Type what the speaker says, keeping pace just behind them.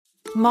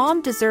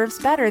Mom deserves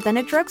better than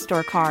a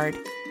drugstore card.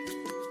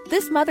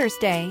 This Mother's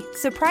Day,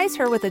 surprise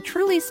her with a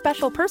truly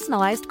special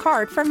personalized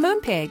card from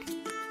Moonpig.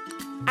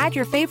 Add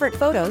your favorite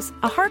photos,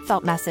 a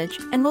heartfelt message,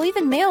 and we'll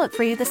even mail it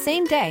for you the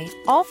same day,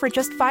 all for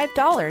just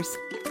 $5.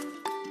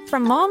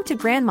 From mom to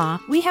grandma,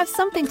 we have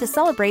something to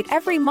celebrate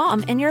every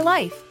mom in your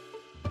life.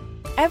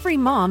 Every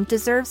mom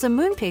deserves a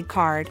Moonpig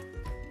card.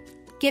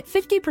 Get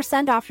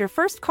 50% off your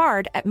first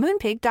card at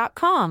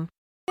moonpig.com.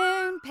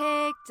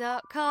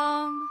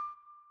 Moonpig.com.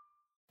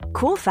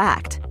 Cool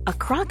fact, a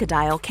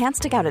crocodile can't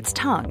stick out its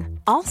tongue.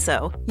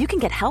 Also, you can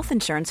get health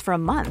insurance for a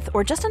month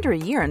or just under a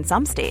year in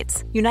some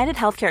states. United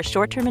Healthcare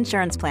short-term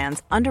insurance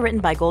plans, underwritten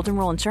by Golden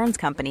Rule Insurance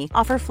Company,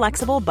 offer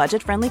flexible,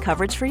 budget-friendly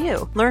coverage for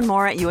you. Learn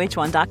more at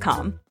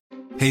uh1.com.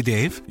 Hey,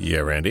 Dave.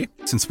 Yeah, Randy.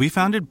 Since we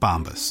founded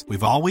Bombas,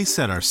 we've always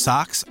said our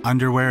socks,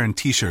 underwear, and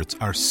T-shirts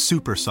are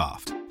super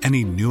soft.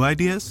 Any new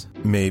ideas?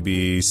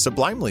 Maybe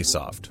sublimely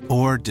soft.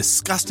 Or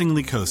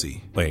disgustingly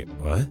cozy. Wait,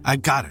 what? I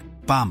got it.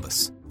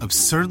 Bombas.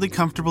 Absurdly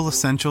comfortable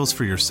essentials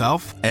for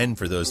yourself and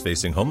for those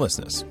facing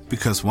homelessness.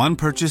 Because one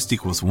purchased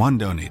equals one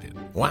donated.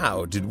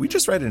 Wow, did we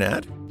just write an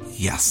ad?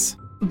 Yes.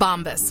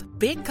 Bombas.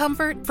 Big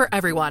comfort for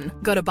everyone.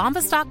 Go to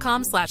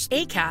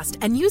bombas.com/ACAST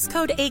and use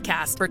code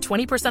ACAST for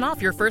 20%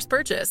 off your first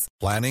purchase.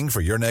 Planning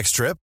for your next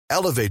trip?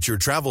 Elevate your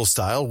travel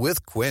style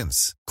with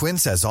Quince.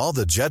 Quince has all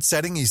the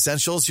jet-setting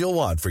essentials you'll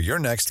want for your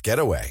next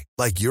getaway,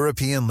 like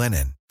European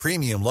linen,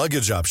 premium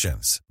luggage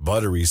options,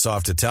 buttery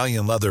soft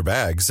Italian leather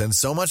bags, and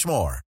so much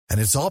more. And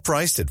it's all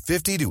priced at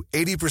 50 to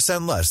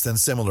 80% less than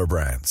similar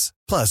brands.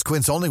 Plus,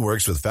 Quince only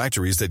works with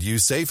factories that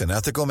use safe and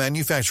ethical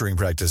manufacturing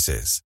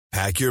practices.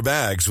 Pack your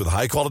bags with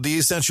high-quality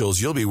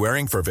essentials you'll be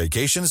wearing for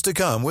vacations to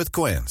come with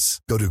Quince.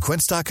 Go to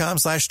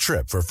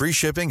quince.com/trip for free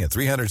shipping and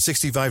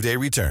 365-day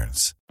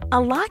returns.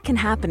 A lot can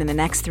happen in the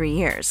next 3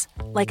 years.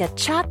 Like a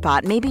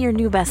chatbot may be your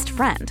new best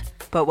friend.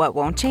 But what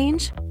won't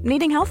change?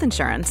 Needing health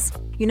insurance.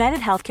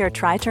 United Healthcare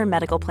Tri-Term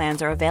Medical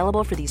Plans are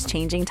available for these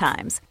changing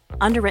times.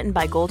 Underwritten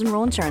by Golden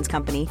Rule Insurance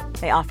Company,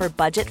 they offer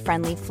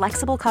budget-friendly,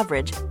 flexible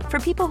coverage for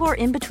people who are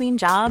in between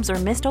jobs or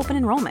missed open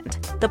enrollment.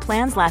 The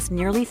plans last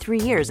nearly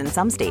 3 years in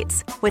some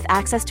states, with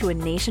access to a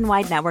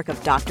nationwide network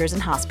of doctors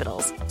and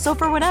hospitals. So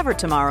for whatever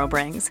tomorrow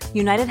brings,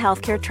 United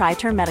Healthcare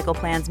Tri-Term Medical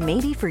Plans may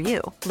be for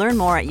you. Learn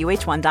more at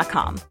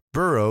uh1.com.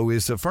 Burrow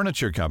is a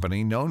furniture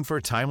company known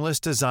for timeless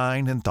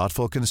design and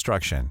thoughtful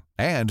construction,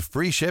 and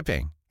free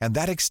shipping, and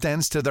that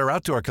extends to their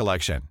outdoor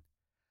collection.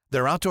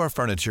 Their outdoor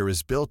furniture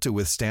is built to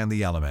withstand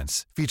the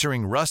elements,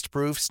 featuring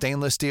rust-proof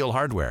stainless steel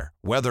hardware,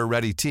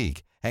 weather-ready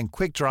teak, and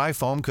quick-dry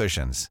foam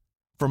cushions.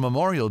 For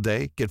Memorial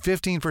Day, get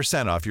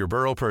 15% off your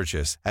Burrow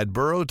purchase at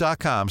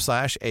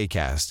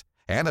burrow.com/ACAST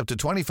and up to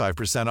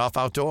 25% off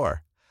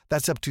outdoor.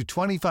 That's up to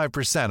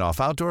 25% off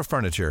outdoor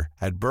furniture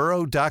at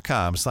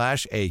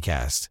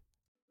burrow.com/ACAST.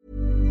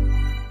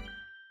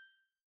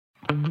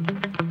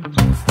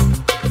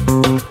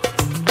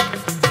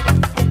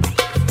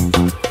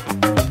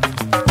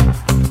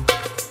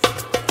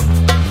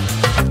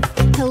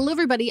 Hello,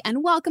 everybody,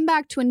 and welcome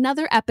back to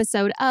another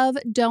episode of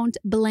Don't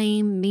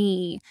Blame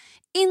Me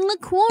in the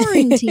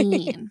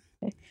Quarantine.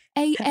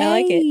 I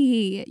like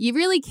it. You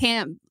really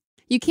can't.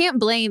 You can't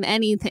blame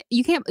anything.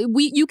 You can't.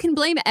 You can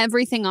blame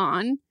everything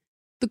on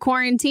the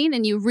quarantine,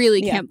 and you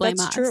really can't blame us.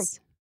 That's true.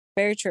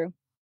 Very true.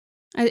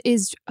 I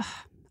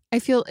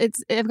feel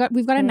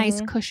we've got a nice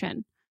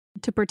cushion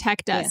to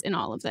protect us in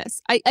all of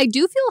this. I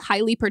do feel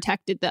highly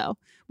protected, though,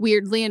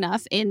 weirdly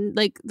enough, in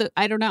like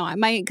I don't know,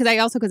 because I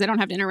don't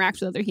have to interact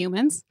with other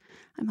humans.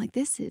 I'm like,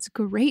 this is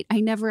great.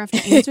 I never have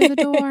to answer the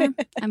door.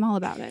 I'm all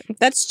about it.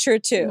 That's true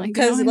too.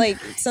 Because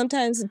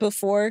sometimes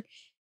before,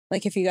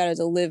 like if you got a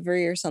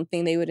delivery or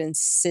something, they would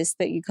insist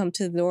that you come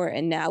to the door,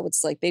 and now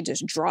it's like they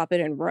just drop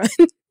it and run.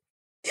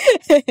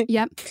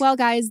 Yep. Well,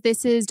 guys,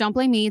 this is Don't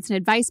Blame Me. It's an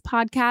advice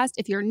podcast.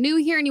 If you're new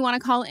here and you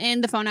want to call in,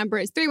 the phone number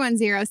is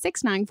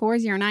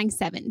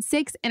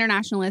 310-694-0976.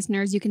 International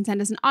listeners, you can send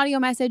us an audio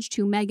message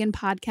to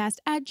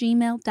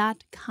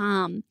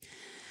meganpodcast@gmail.com.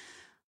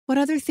 What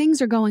other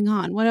things are going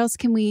on? What else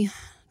do we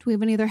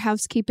have any other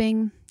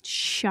housekeeping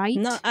shite?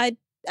 No, I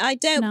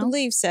don't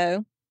believe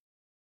so.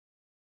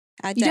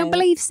 You don't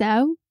believe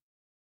so?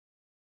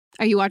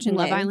 Are you watching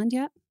Love Island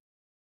yet?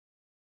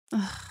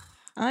 Ugh,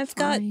 I've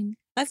got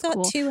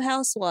cool. 2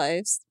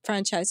 Housewives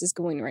franchises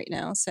going right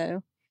now.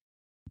 So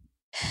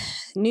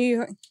New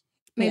York,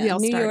 maybe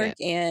I'll New start York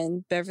it.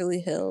 and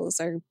Beverly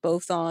Hills are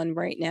both on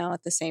right now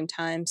at the same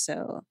time.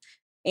 So,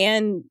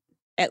 and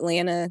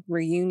Atlanta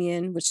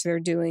reunion, which they're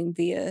doing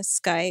via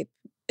Skype.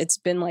 It's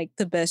been like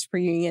the best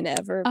reunion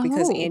ever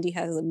because Andy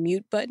has a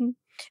mute button,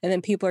 and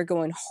then people are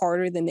going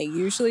harder than they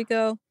usually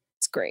go.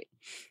 It's great.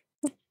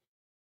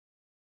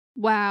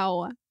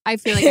 Wow. I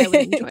feel like I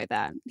would enjoy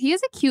that. He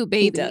is a cute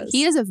baby.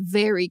 He is a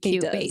very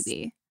cute does.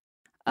 baby.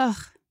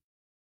 Ugh.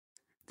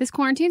 This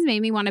quarantine's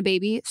made me want a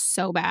baby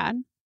so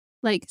bad.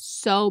 Like,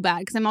 so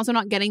bad. Because I'm also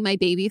not getting my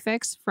baby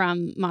fix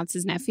from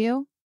Motz's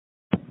nephew.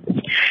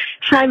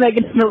 Hi,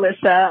 Megan. It's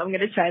Melissa. I'm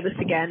going to try this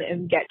again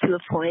and get to the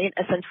point.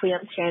 Essentially,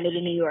 I'm stranded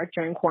in New York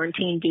during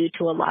quarantine due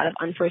to a lot of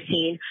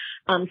unforeseen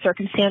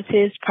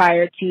circumstances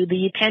prior to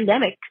the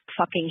pandemic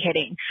fucking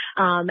hitting.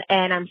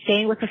 And I'm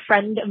staying with a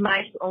friend of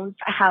mine who owns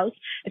a house.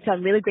 And so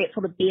I'm really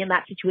grateful to be in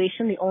that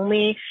situation. The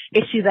only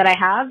issue that I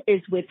have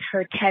is with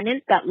her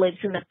tenant that lives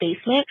in the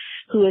basement,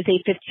 who is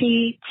a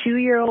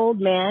 52-year-old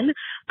man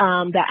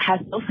that has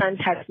no friends,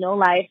 has no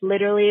life,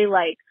 literally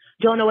like,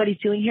 don't know what he's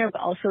doing here, but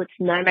also it's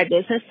none of my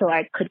business, so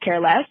I could care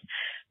less.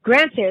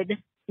 Granted,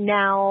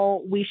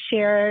 now we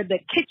share the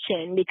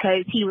kitchen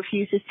because he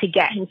refuses to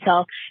get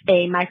himself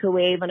a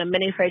microwave and a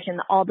mini fridge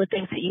and all the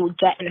things that you would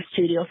get in a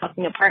studio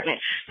fucking apartment.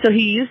 So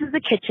he uses the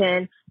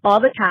kitchen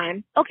all the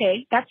time.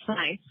 Okay, that's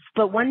fine.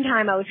 But one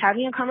time I was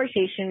having a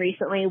conversation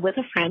recently with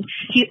a friend.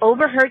 He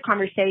overheard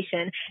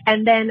conversation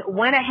and then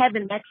went ahead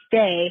the next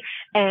day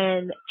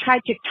and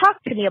tried to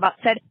talk to me about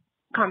said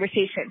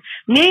conversation.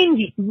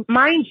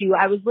 Mind you,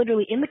 I was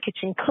literally in the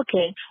kitchen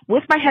cooking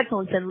with my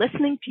headphones and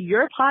listening to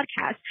your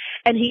podcast,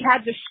 and he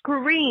had to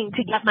scream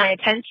to get my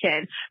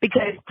attention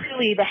because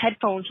clearly the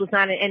headphones was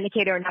not an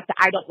indicator enough that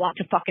I don't want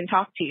to fucking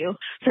talk to you.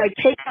 So I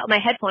take out my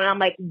headphone and I'm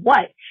like,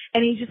 what?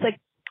 And he's just like,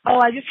 oh,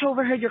 I just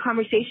overheard your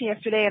conversation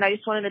yesterday and I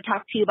just wanted to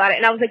talk to you about it.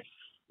 And I was like,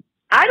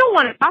 I don't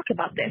want to talk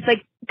about this.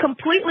 Like,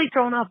 completely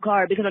thrown off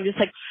guard because I'm just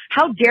like,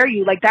 how dare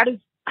you? Like,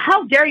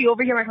 how dare you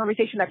overhear my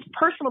conversation that's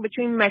personal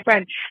between me and my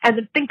friend and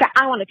then think that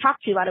I want to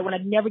talk to you about it when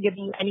I've never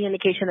given you any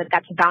indication that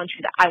that's a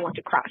boundary that I want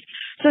to cross.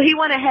 So he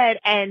went ahead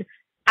and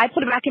I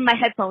put it back in my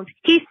headphones.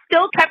 He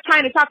still kept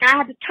trying to talk and I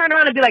had to turn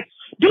around and be like,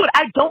 dude,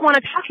 I don't want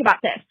to talk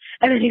about this.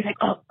 And then he's like,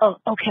 oh,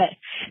 okay.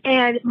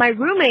 And my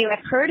roommate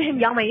heard him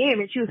yell my name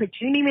and she was like,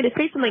 do you need me to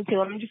say something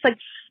to him? I'm just like,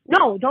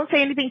 no, don't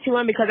say anything to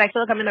him because I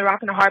feel like I'm in the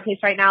rock and a hard place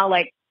right now.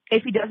 Like,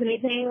 if he does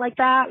anything like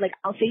that, like,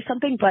 I'll say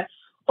something. But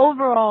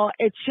overall,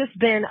 it's just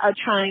been a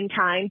trying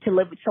time to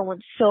live with someone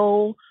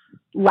so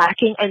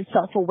lacking in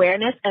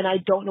self-awareness, and I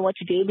don't know what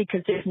to do because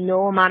there's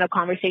no amount of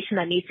conversation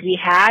that needs to be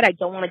had. I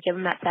don't want to give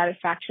him that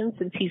satisfaction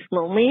since he's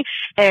lonely,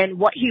 and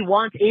what he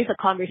wants is a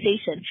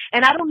conversation.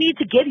 And I don't need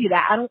to give you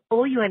that. I don't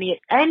owe you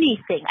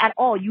anything at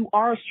all. You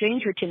are a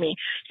stranger to me.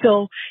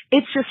 So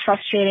it's just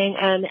frustrating,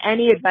 and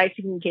any advice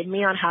you can give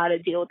me on how to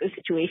deal with the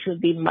situation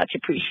would be much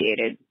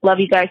appreciated. Love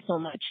you guys so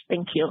much.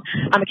 Thank you.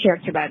 I'm a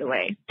Cancer, by the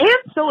way. And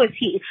so is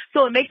he.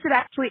 So it makes it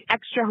actually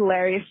extra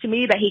hilarious to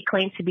me that he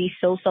claims to be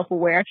so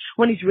self-aware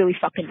when he's really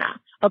fucking not.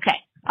 Okay.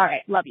 All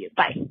right. Love you.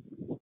 Bye.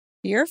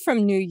 You're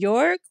from New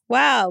York?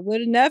 Wow.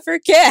 Would have never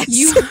guessed.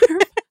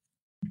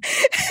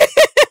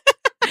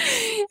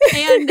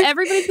 And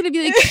everybody's going to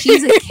be like,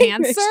 she's a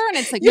Cancer? And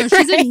it's like, no,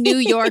 she's a New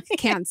York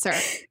Cancer.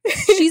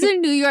 She's a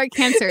New York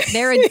Cancer.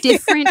 They're a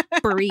different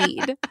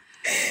breed.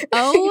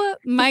 Oh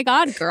my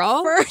God,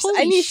 girl. First, holy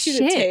I need shit.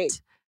 you to take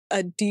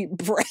a deep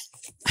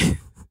breath.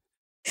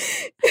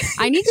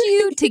 I need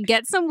you to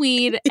get some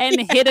weed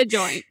and hit a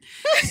joint.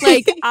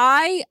 Like,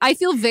 I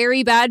feel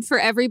very bad for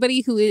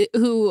everybody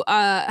who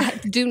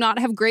do not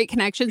have great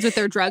connections with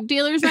their drug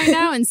dealers right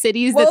now in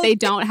cities that they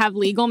don't have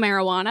legal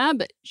marijuana.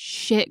 But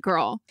shit,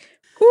 girl.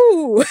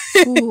 Ooh.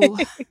 Ooh.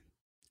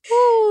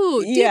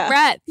 Ooh. Deep Yeah.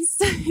 breaths.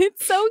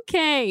 It's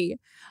okay.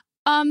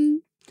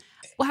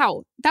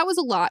 Wow, that was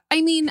a lot.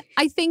 I mean,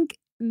 I think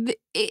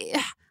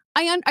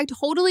I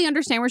totally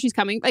understand where she's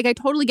coming. Like, I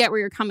totally get where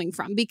you're coming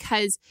from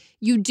because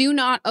you do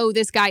not owe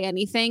this guy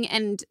anything.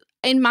 And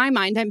in my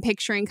mind, I'm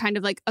picturing kind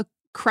of like a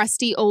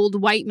crusty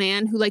old white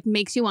man who like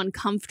makes you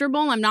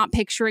uncomfortable. I'm not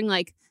picturing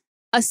like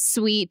a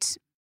sweet,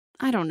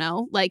 I don't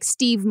know, like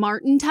Steve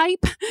Martin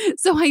type.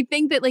 So I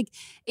think that like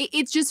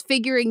it's just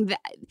figuring that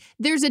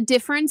there's a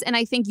difference. And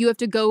I think you have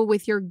to go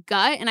with your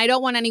gut. And I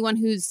don't want anyone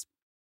who's,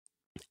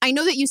 I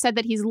know that you said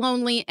that he's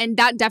lonely, and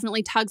that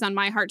definitely tugs on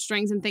my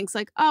heartstrings and thinks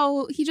like,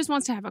 oh, he just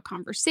wants to have a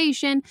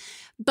conversation.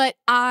 But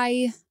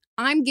I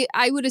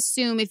would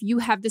assume if you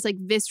have this like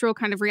visceral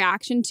kind of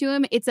reaction to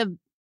him, it's a,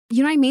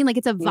 you know what I mean? Like,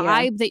 it's a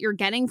vibe that you're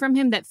getting from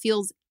him that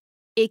feels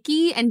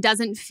icky and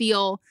doesn't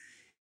feel,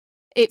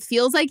 it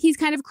feels like he's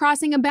kind of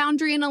crossing a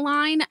boundary in a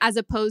line as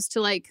opposed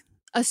to like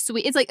a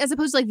sweet, it's like as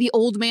opposed to like the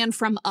old man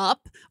from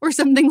Up or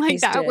something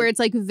like that, where it's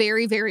like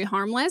very, very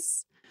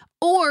harmless.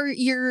 Or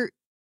you're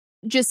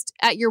just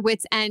at your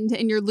wit's end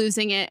and you're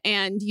losing it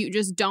and you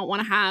just don't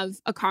want to have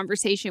a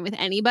conversation with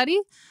anybody.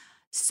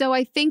 So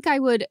I think I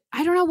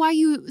don't know why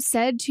you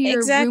said to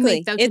your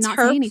roommate though, it's to not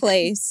her say anything.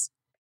 Place.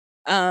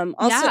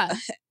 Also,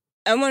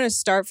 I want to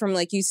start from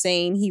like you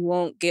saying he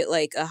won't get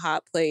like a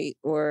hot plate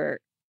or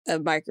a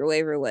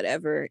microwave or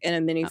whatever in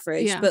a mini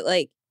fridge. But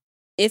like,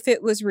 if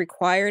it was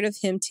required of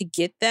him to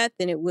get that,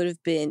 then it would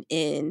have been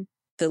in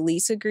the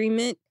lease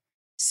agreement.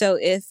 So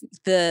if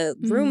the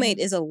roommate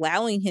is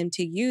allowing him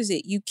to use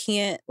it, you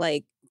can't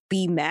like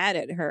be mad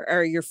at her,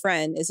 or your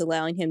friend is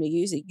allowing him to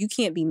use it. You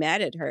can't be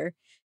mad at her.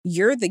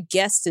 You're the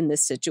guest in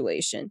this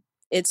situation.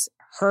 It's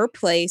her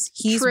place.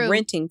 He's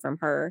renting from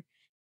her.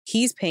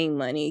 He's paying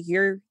money.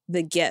 You're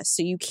the guest.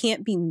 So you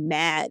can't be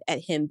mad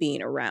at him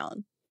being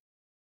around.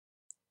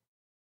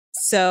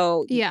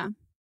 So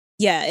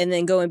Yeah, and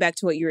then going back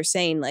to what you were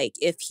saying, like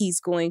if he's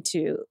going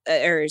to,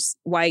 or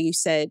why you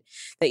said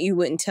that you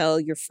wouldn't tell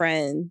your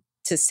friend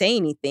to say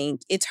anything,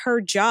 it's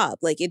her job.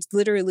 Like it's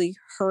literally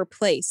her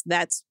place.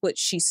 That's what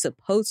she's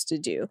supposed to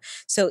do.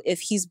 So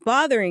if he's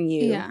bothering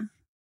you,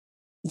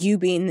 you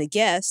being the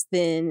guest,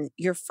 then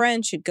your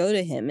friend should go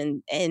to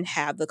him and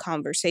have the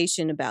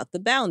conversation about the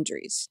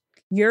boundaries.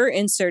 You're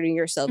inserting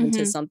yourself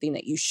into something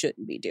that you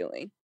shouldn't be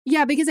doing.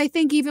 Yeah, because I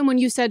think even when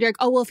you said, like,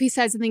 oh, well, if he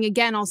says something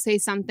again, I'll say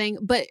something.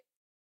 But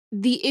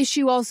the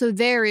issue also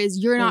there is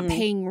you're not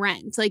paying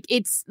rent. Like,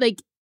 it's like,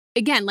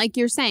 again, like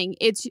you're saying,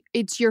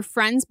 it's your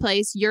friend's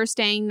place. You're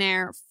staying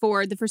there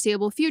for the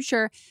foreseeable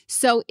future.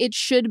 So it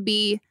should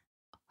be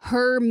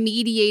her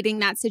mediating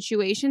that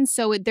situation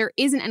so there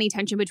isn't any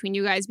tension between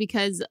you guys.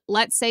 Because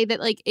let's say that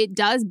like it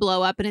does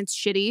blow up and it's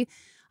shitty.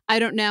 I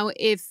don't know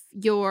if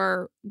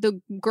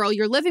the girl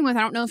you're living with,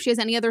 I don't know if she has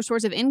any other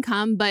source of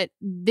income, but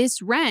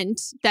this rent,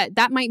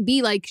 that might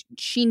be like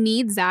she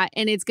needs that.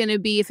 And it's going to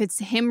be, if it's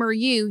him or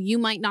you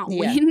might not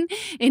win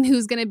in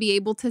who's going to be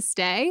able to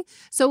stay.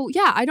 So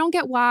yeah, I don't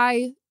get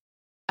why.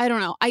 I don't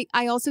know.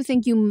 I also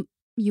think you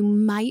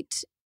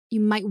might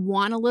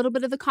want a little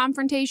bit of the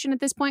confrontation at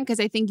this point because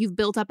I think you've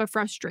built up a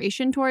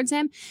frustration towards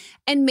him.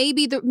 And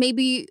maybe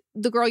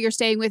the girl you're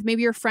staying with,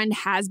 maybe your friend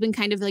has been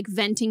kind of like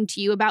venting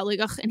to you about like,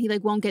 ugh, and he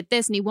like won't get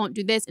this and he won't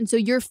do this. And so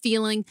you're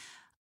feeling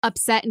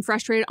upset and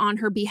frustrated on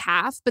her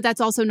behalf, but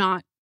that's also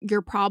not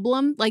your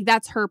problem. Like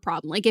that's her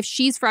problem. Like if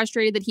she's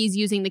frustrated that he's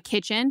using the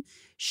kitchen,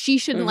 she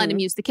shouldn't let him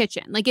use the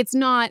kitchen. Like it's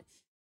not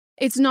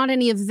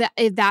any of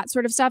that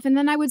sort of stuff. And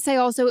then I would say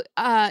also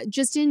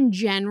just in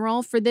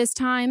general for this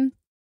time,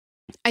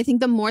 I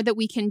think the more that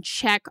we can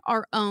check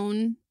our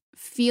own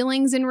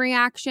feelings and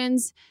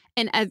reactions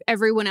and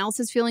everyone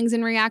else's feelings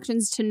and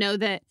reactions to know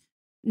that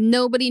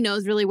nobody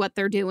knows really what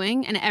they're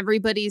doing and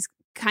everybody's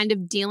kind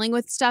of dealing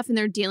with stuff and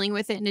they're dealing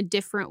with it in a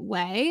different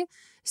way.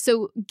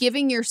 So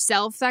giving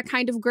yourself that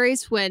kind of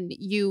grace when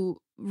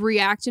you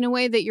react in a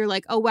way that you're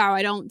like, oh, wow,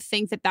 I don't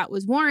think that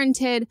was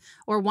warranted,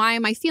 or why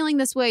am I feeling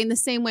this way, in the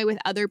same way with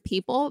other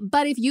people.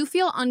 But if you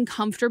feel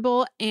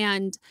uncomfortable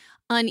and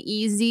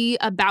uneasy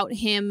about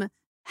him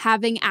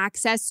having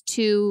access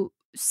to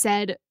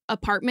said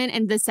apartment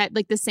and the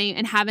same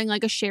and having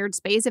like a shared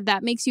space, if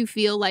that makes you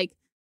feel like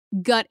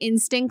gut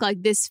instinct,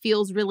 like this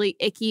feels really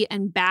icky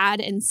and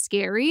bad and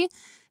scary,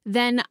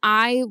 then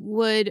I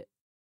would,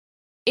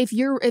 if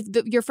your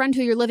friend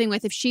who you're living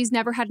with, if she's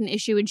never had an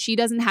issue and she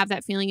doesn't have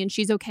that feeling and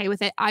she's okay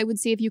with it, I would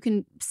see if you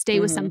can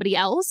stay with somebody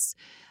else,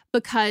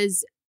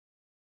 because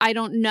I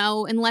don't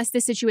know, unless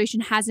this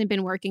situation hasn't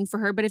been working for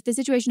her. But if the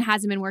situation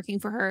hasn't been working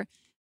for her,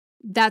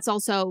 that's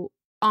also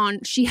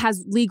she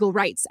has legal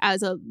rights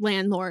as a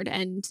landlord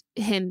and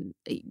him,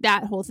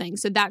 that whole thing.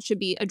 So that should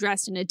be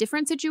addressed in a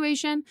different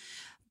situation.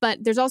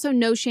 But there's also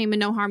no shame and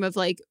no harm of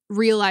like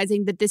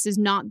realizing that this is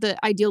not the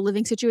ideal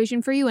living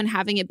situation for you and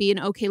having it be an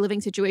okay living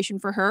situation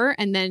for her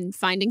and then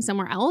finding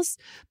somewhere else.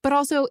 But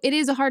also it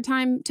is a hard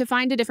time to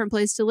find a different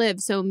place to live.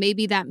 So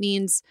maybe that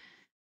means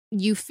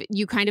you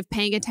kind of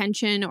paying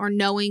attention or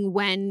knowing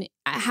when,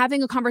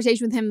 having a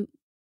conversation with him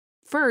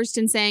first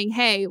and saying,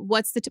 hey,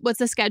 what's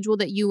the schedule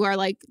that you are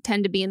like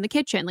tend to be in the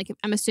kitchen? Like,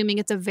 I'm assuming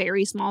it's a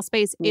very small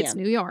space. It's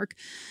New York.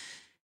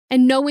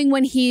 And knowing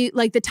when he,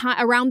 like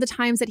around the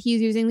times that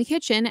he's using the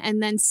kitchen,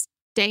 and then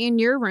stay in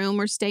your room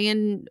or stay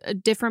in a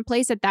different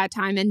place at that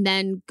time and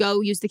then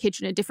go use the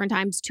kitchen at different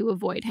times to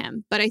avoid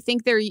him. But I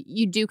think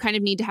you do kind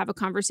of need to have a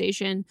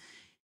conversation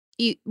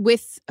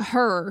with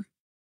her,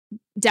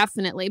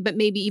 definitely, but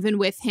maybe even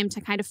with him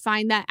to kind of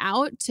find that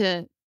out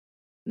to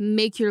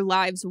make your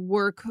lives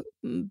work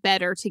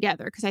better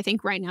together. Because I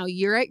think right now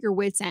you're at your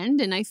wit's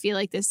end, and I feel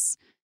like this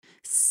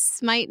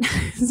might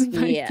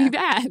be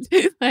bad.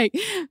 Like,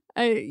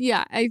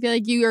 I feel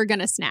like you are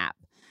gonna snap,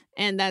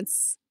 and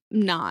let's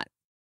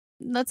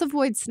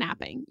avoid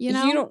snapping. You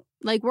know,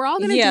 like we're all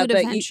gonna do it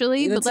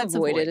eventually, but let's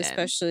avoid it,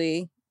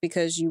 especially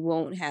because you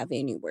won't have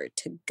anywhere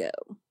to go.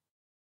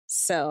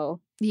 So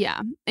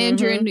yeah,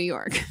 and you're in New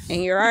York,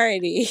 and you're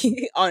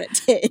already on a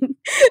 10.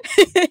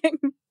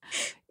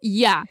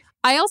 Yeah.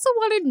 I also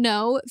want to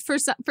know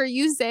for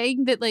you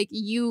saying that like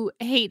you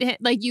hate him,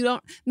 like you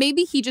don't,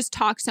 maybe he just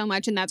talks so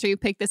much and that's where you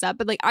pick this up.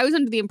 But like I was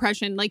under the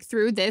impression like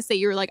through this that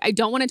you're like, I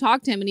don't want to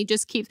talk to him, and he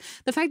just keeps,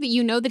 the fact that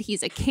you know that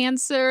he's a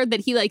Cancer,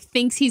 that he like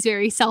thinks he's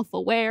very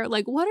self-aware.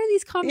 Like what are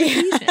these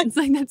conversations?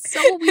 Like that's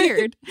so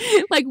weird.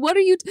 Like what are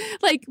you,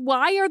 like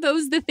why are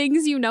those the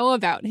things you know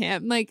about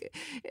him? Like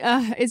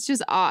it's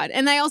just odd.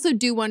 And I also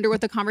do wonder what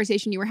the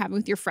conversation you were having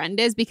with your friend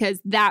is, because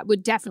that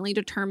would definitely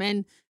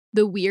determine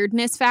the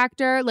weirdness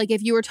factor. Like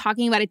if you were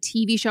talking about a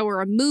TV show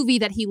or a movie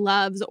that he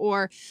loves,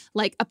 or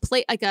like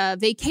a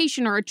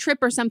vacation or a trip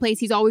or someplace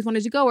he's always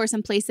wanted to go, or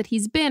someplace that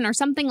he's been or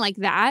something like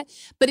that.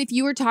 But if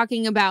you were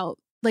talking about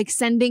like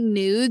sending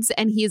nudes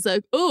and he's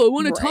like, oh, I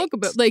want to talk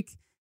about like,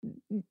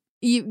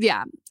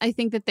 I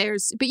think that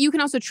but you can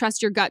also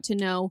trust your gut to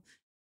know,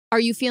 are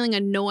you feeling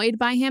annoyed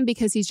by him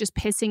because he's just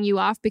pissing you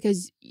off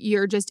because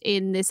you're just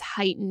in this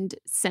heightened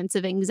sense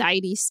of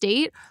anxiety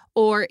state?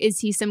 Or is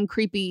he some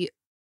creepy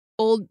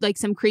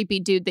some creepy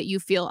dude that you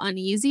feel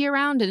uneasy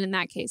around. And in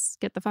that case,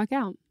 get the fuck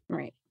out.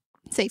 Right.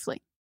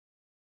 Safely.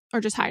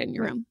 Or just hide in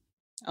your room.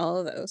 All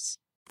of those.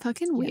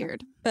 Fucking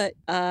weird. But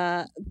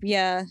I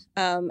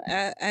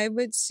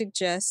would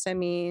suggest, I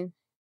mean,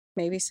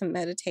 maybe some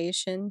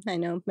meditation. I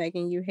know,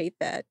 Megan, you hate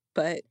that,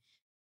 but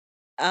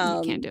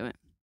you can't do it.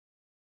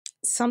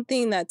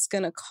 Something that's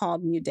going to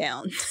calm you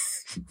down.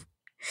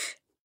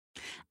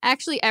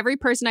 Actually, every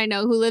person I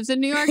know who lives in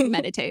New York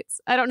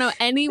meditates. I don't know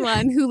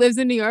anyone who lives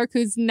in New York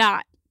who's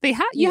not.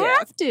 You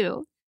have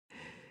to.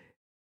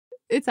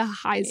 It's a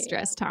high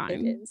stress time.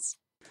 It is.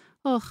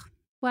 Oh,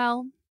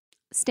 well,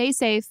 stay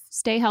safe,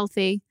 stay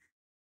healthy,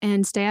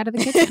 and stay out of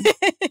the kitchen.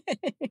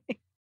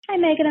 Hi,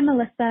 Megan and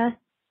Melissa.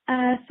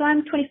 So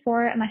I'm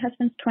 24 and my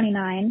husband's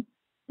 29.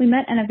 We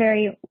met in a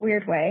very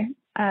weird way.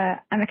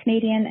 I'm a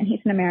Canadian and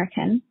he's an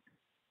American.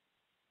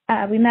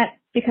 We met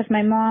because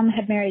my mom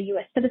had married a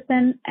U.S.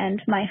 citizen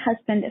and my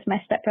husband is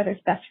my stepbrother's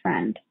best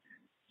friend.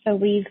 So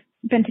we've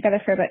been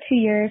together for about 2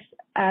 years.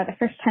 The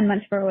first 10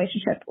 months of our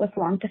relationship was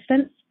long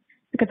distance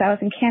because I was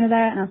in Canada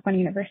and I was going to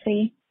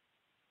university.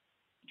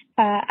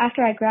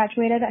 After I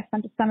graduated, I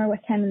spent a summer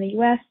with him in the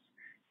U.S.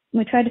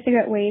 We tried to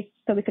figure out ways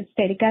so we could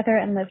stay together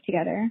and live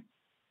together.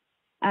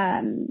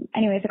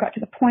 Anyways, it got to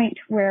the point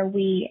where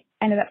we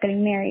ended up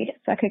getting married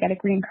so I could get a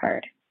green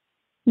card.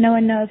 No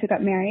one knows we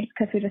got married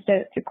because we just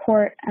did it through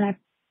court,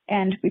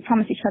 and we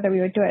promised each other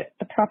we would do it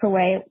the proper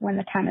way when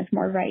the time is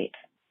more right.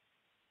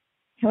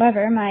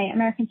 However, my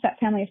American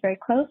stepfamily is very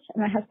close,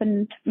 and my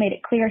husband made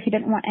it clear he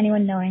didn't want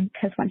anyone knowing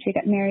because once we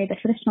get married the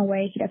traditional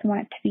way, he doesn't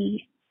want it to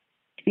be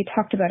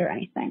talked about or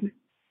anything.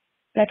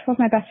 But I told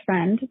my best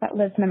friend that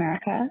lives in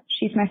America.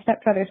 She's my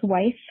stepbrother's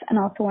wife and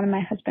also one of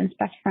my husband's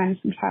best friends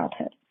from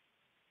childhood.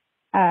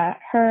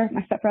 Her,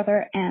 my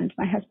stepbrother, and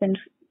my husband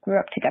grew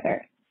up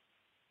together.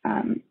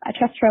 I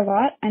trust her a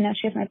lot. I know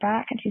she has my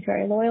back and she's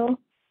very loyal,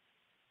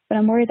 but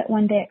I'm worried that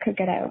one day it could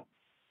get out.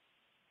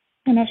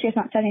 I know she has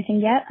not said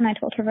anything yet, and I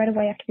told her right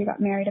away after we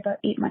got married about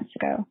 8 months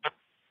ago.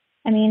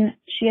 I mean,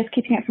 she is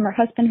keeping it from her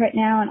husband right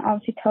now and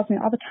obviously tells me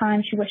all the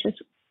time she wishes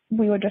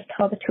we would just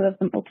tell the two of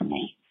them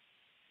openly.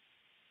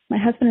 My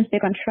husband is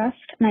big on trust,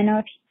 and I know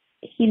if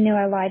he knew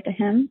I lied to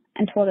him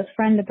and told his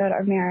friend about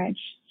our marriage,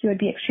 he would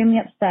be extremely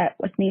upset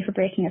with me for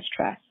breaking his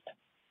trust.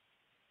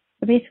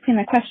 So basically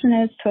my question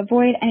is, to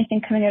avoid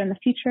anything coming out in the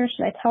future,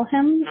 should I tell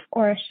him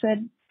or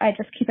should I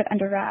just keep it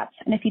under wraps?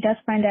 And if he does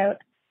find out,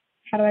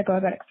 how do I go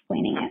about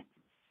explaining it?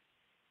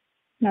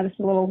 Now this is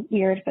a little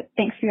weird, but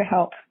thanks for your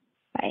help.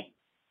 Bye.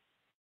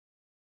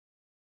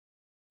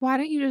 Why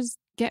don't you just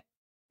get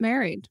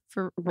married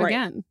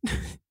again?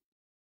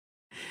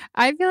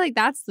 I feel like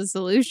that's the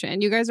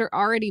solution. You guys are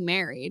already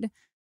married.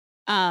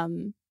 I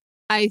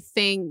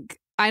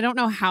don't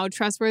know how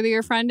trustworthy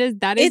your friend is.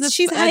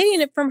 She's hiding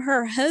it from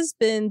her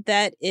husband.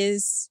 That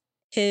is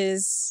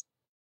his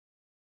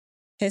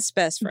best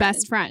friend.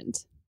 Best friend.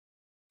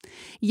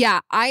 Yeah,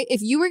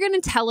 if you were gonna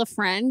tell a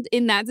friend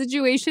in that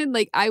situation,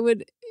 like I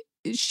would.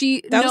 Was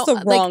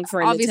the wrong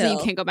friend. Obviously, you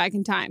can't go back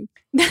in time.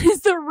 That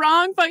is the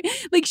wrong friend.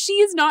 Like, she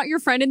is not your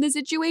friend in this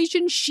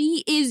situation.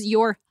 She is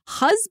your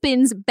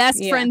husband's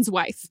best friend's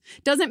wife.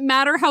 Doesn't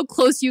matter how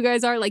close you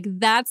guys are. Like,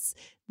 that's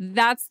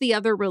the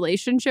other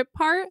relationship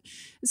part.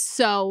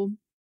 So,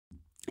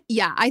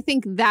 yeah, I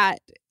think that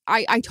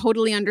I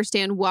totally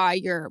understand why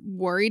you're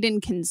worried and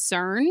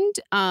concerned.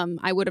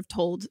 I would have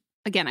told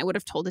a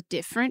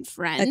different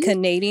friend, a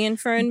Canadian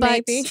friend,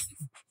 maybe.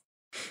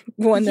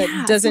 One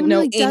that doesn't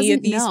know any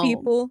of these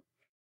people.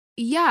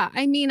 Yeah,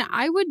 I mean,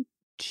 I would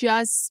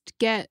just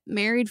get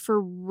married for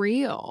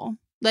real.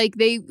 Like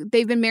they've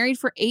been married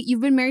for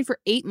you've been married for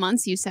 8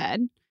 months, you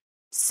said.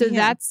 So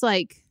that's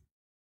a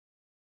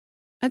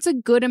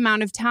good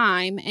amount of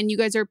time, and you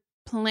guys are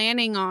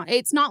planning on.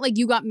 It's not like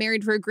you got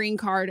married for a green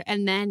card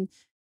and then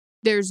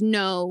there's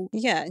no.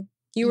 Yeah,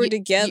 you were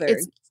together.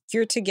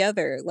 You're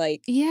together.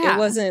 Like, it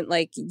wasn't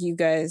like you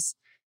guys.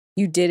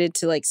 You did it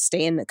to like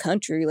stay in the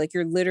country. Like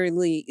your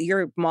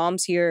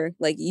mom's here.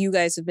 Like you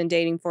guys have been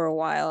dating for a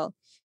while.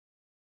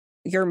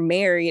 You're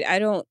married. I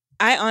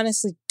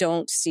honestly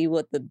don't see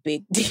what the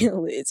big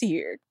deal is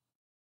here.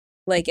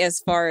 Like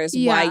as far as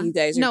why you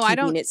guys are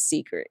keeping it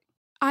secret.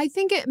 I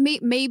think it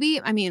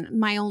maybe, I mean,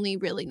 my only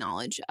really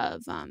knowledge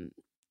of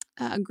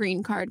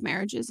green card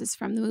marriages is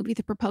from the movie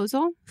The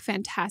Proposal.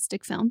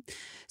 Fantastic film.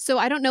 So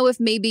I don't know if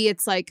maybe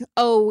it's like,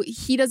 oh,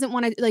 he doesn't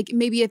want to, like,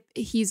 maybe if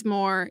he's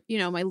more,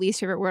 my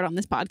least favorite word on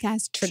this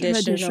podcast,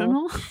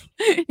 traditional.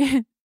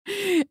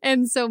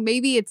 And so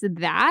maybe it's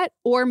that,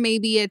 or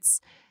maybe it's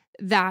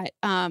that,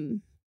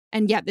 and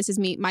yeah, this is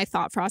my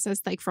thought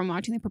process, like from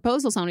watching The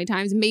Proposal so many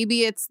times.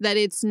 Maybe it's that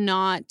it's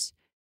not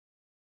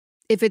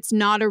like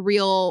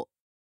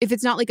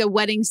a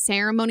wedding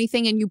ceremony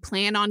thing and you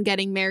plan on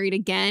getting married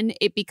again,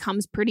 it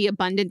becomes pretty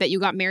abundant that you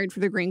got married for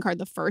the green card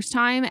the first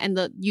time and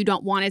you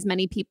don't want as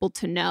many people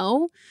to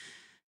know.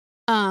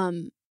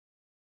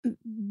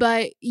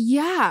 But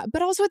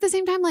also at the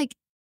same time, like,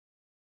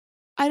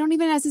 I don't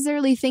even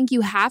necessarily think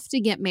you have to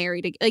get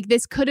married. Like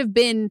this could have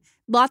been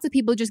lots of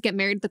people just get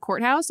married at the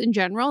courthouse in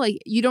general. Like,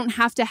 you don't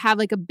have to have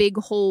like a big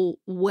whole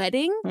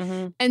wedding.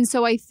 And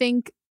so I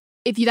think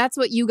if that's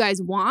what you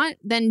guys want,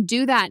 then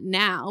do that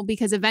now,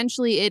 because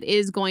eventually it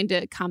is going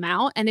to come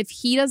out. And if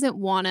he doesn't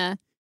want to,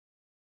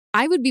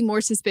 I would be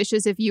more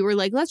suspicious if you were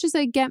like, let's just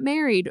like get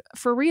married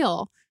for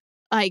real.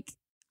 Like,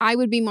 I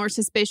would be more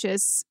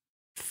suspicious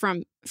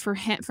from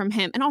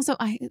him. And also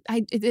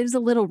it is a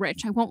little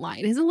rich. I won't lie.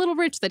 It is a little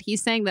rich that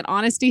he's saying that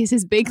honesty is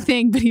his big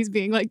thing, but he's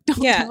being like,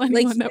 don't tell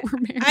anyone that we're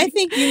married. I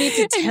think you need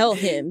to tell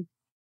him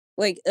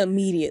like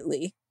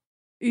immediately.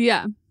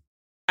 Yeah.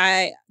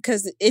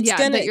 Because it's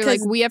gonna, that you're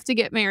like, we have to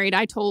get married.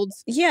 I told.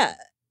 Yeah.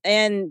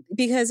 And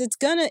because it's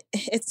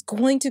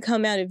going to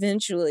come out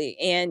eventually,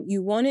 and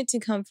you want it to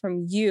come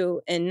from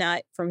you and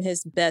not from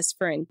his best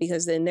friend,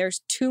 because then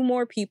there's two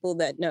more people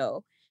that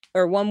know,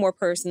 or one more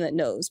person that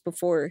knows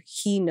before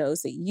he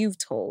knows that you've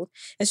told.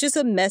 It's just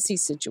a messy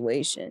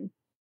situation.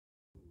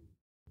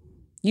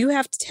 You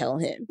have to tell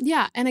him.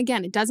 Yeah. And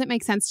again, it doesn't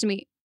make sense to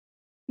me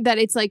that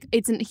it's like,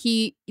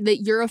 that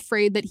you're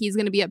afraid that he's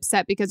going to be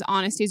upset because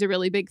honesty is a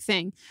really big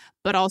thing,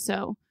 but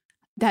also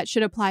that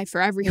should apply for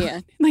everyone.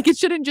 Yeah. Like, it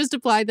shouldn't just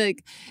apply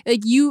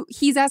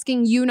he's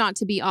asking you not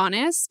to be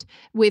honest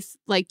with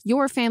like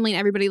your family and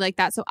everybody like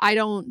that. So I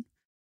don't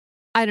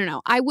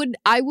know. I would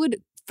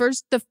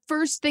the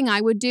first thing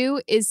I would do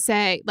is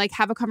say, like,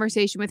 have a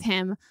conversation with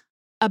him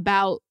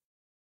about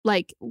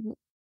like,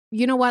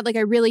 you know what? Like,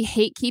 I really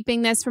hate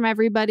keeping this from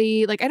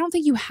everybody. Like, I don't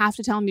think you have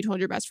to tell him you told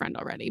your best friend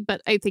already,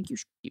 but I think you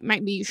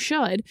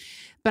should.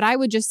 But I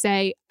would just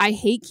say, I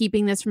hate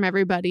keeping this from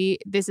everybody.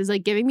 This is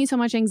like giving me so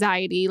much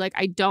anxiety. Like,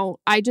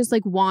 I just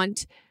like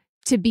want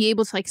to be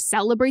able to like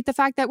celebrate the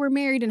fact that we're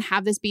married and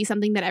have this be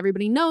something that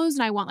everybody knows.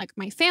 And I want like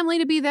my family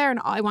to be there, and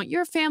I want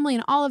your family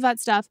and all of that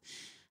stuff.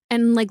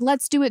 And like,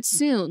 let's do it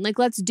soon. Like,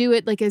 let's do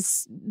it like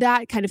as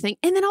that kind of thing.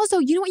 And then also,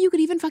 you know what you could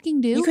even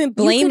fucking do? You can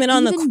blame it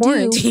on the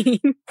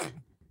quarantine.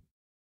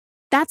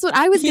 That's what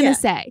I was going to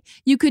say.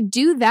 You could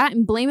do that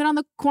and blame it on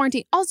the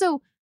quarantine.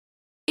 Also,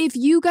 if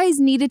you guys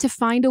needed to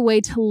find a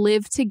way to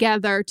live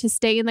together, to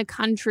stay in the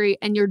country,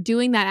 and you're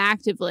doing that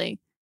actively,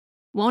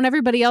 won't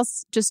everybody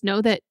else just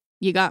know that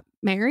you got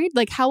married?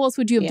 Like, how else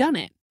would you have done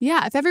it?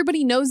 Yeah, if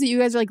everybody knows that you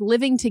guys are like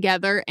living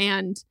together,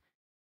 and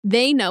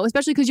they know,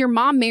 especially because your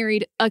mom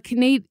married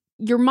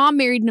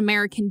an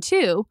American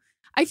too.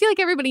 I feel like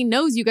everybody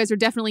knows you guys are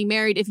definitely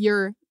married if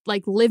you're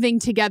like living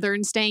together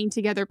and staying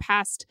together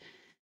past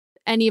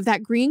any of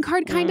that green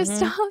card kind of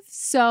stuff.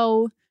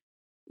 So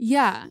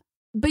yeah,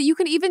 but you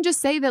can even just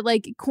say that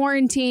like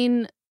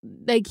quarantine,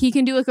 like he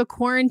can do like a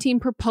quarantine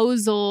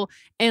proposal,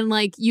 and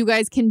like you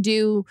guys can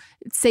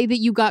say that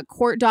you got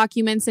court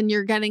documents and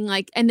you're getting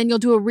like, and then you'll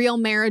do a real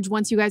marriage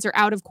once you guys are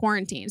out of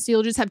quarantine. So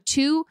you'll just have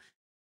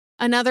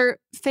another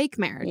fake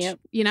marriage,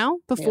 you know,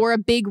 before a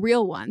big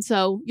real one.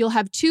 So you'll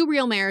have two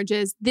real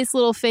marriages, this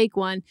little fake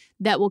one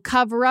that will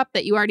cover up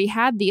that you already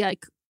had the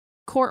like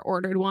court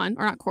ordered one,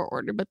 or not court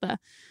ordered, but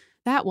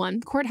that one,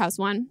 courthouse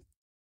one.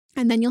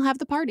 And then you'll have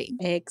the party.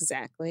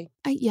 Exactly.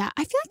 I feel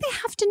like they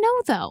have to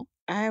know, though.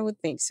 I would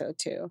think so,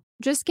 too.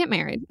 Just get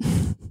married.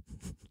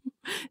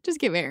 Just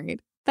get married.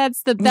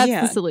 That's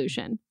the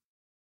solution.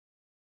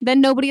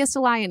 Then nobody has to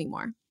lie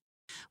anymore.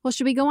 Well,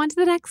 should we go on to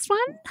the next one?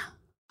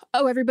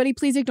 Oh, everybody,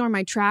 please ignore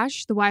my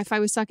trash. The Wi-Fi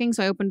was sucking,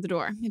 so I opened the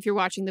door. If you're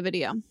watching the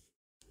video,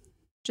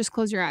 just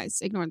close your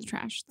eyes. Ignore the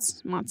trash.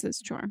 It's Motz's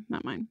chore,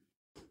 not mine.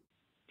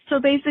 So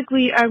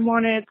basically, I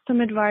wanted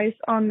some advice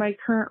on my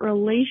current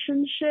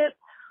relationship.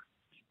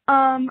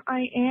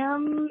 I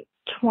am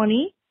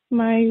 20.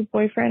 My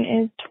boyfriend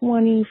is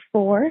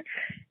 24.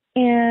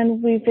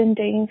 And we've been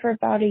dating for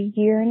about a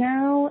year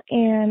now.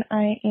 And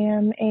I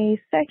am a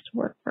sex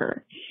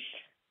worker,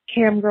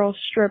 cam girl,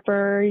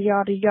 stripper,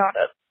 yada,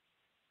 yada.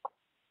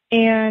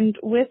 And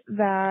with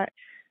that,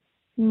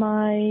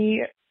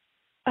 I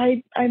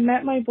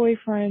met my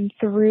boyfriend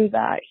through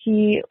that.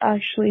 He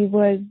actually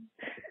was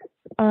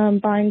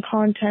buying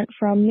content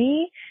from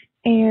me,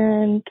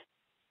 and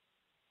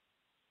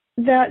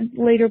that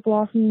later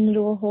blossomed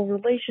into a whole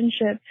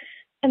relationship.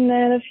 And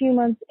then a few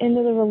months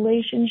into the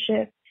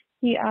relationship,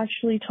 he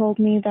actually told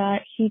me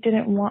that he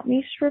didn't want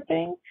me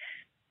stripping,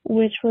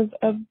 which was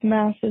a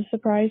massive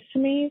surprise to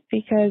me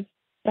because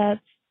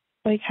that's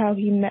like how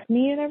he met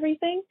me and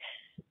everything.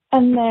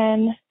 And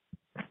then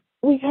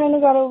we kind of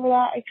got over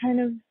that. I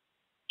kind of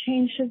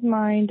changed his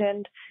mind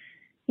and,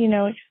 you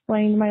know,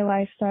 explained my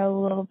lifestyle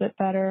a little bit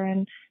better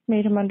and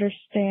made him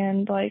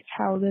understand like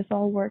how this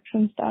all works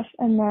and stuff.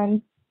 And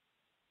then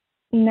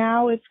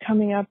now it's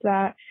coming up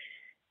that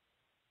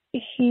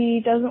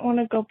he doesn't want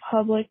to go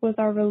public with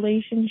our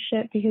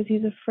relationship because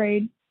he's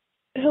afraid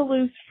he'll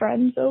lose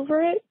friends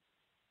over it,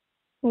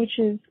 which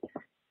is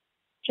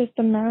just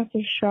a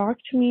massive shock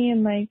to me.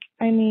 And like,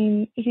 I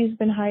mean, he's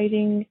been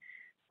hiding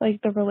like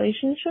the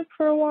relationship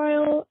for a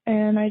while,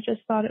 and I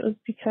just thought it was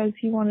because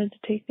he wanted to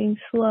take things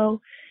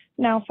slow.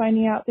 Now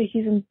finding out that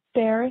he's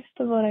embarrassed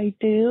of what I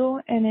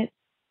do, and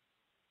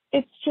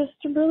it's just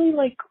really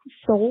like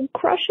soul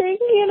crushing,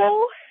 you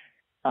know.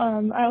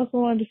 I also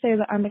wanted to say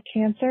that I'm a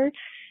Cancer,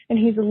 and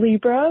he's a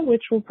Libra,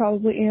 which will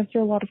probably answer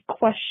a lot of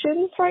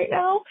questions right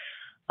now.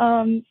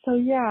 So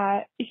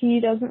yeah, he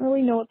doesn't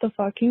really know what the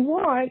fuck he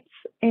wants,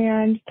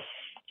 and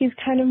he's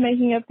kind of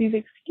making up these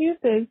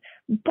excuses,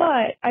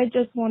 but I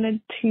just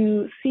wanted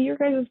to see your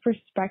guys'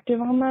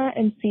 perspective on that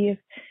and see if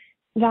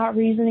that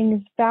reasoning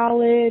is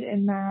valid,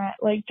 and that,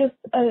 like, just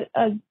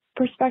a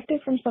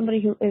perspective from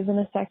somebody who isn't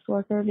a sex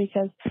worker,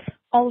 because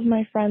all of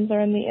my friends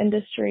are in the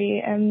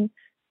industry, and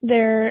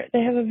they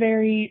have a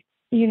very,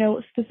 you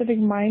know, specific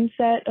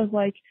mindset of,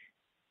 like,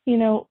 you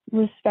know,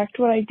 respect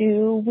what I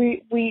do.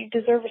 We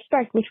deserve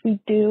respect, which we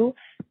do,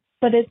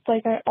 but it's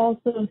like I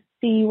also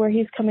see where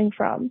he's coming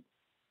from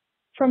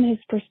his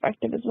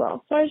perspective as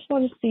well. So I just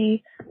want to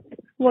see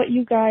what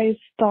you guys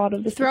thought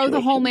of the Throw situation.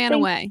 the whole man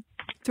away.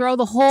 Throw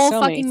the whole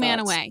So fucking many man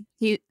thoughts.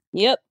 away.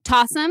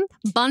 Toss him,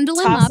 bundle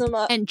Toss him him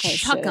up, up. and Oh,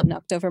 chuck shit, I him.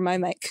 knocked over my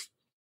mic.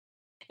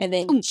 And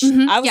then I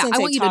I was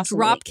want you to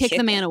drop kick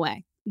the man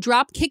away.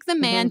 Drop kick the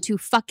man to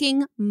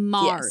fucking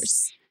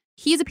Mars.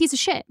 He's a piece of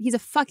shit. He's a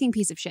fucking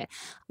piece of shit.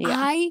 Yeah.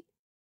 I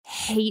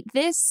hate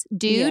this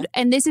dude,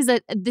 and this is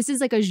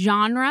like a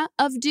genre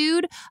of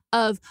dude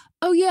of,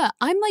 oh yeah,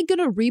 I'm like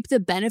gonna reap the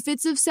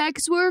benefits of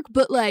sex work,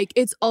 but like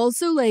it's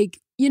also like,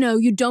 you know,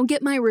 you don't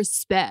get my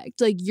respect.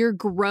 Like, you're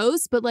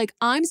gross, but like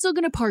I'm still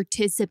gonna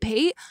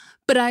participate,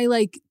 but I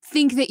like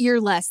think that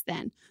you're less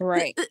than.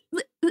 Right.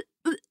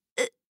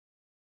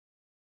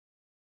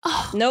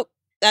 Oh. Nope.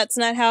 That's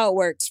not how it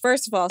works.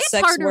 First of all, It's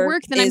sex harder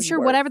work than I'm is sure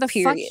work, whatever the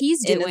fuck period.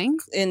 he's doing.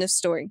 In the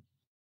story.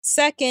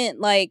 Second,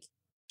 like,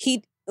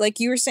 he, like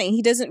you were saying,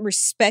 he doesn't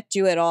respect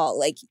you at all.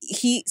 Like,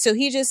 he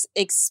just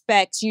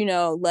expects, you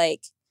know,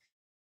 like,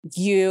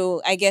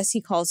 you, I guess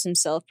he calls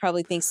himself,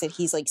 probably thinks that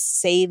he's like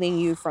saving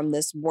you from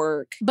this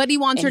work. But he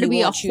wants her to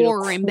be a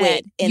whore in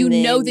bed. You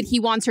know that he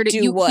wants her to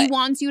do what? He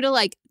wants you to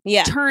like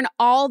turn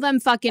all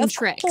them fucking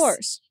tricks. Of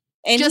course.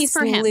 And just he's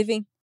for him.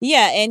 living.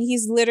 Yeah, and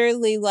he's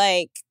literally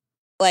like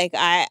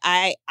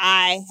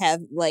I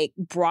have like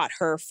brought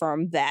her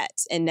from that,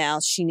 and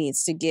now she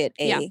needs to get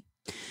a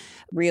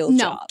real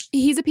job.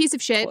 He's a piece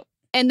of shit.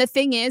 And the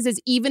thing is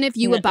even if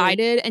you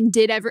abided and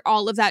did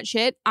all of that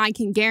shit, I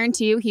can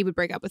guarantee you he would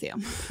break up with you.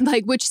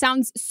 Like, which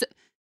sounds,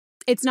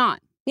 it's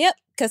not. Yep,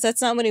 because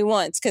that's not what he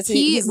wants. Because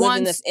he's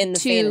living in the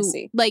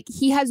fantasy. Like,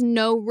 he has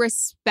no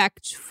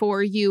respect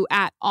for you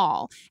at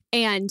all,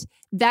 and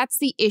that's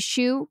the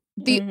issue.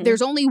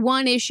 There's only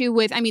one issue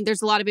with, I mean,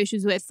 there's a lot of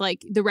issues with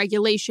like the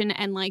regulation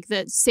and like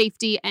the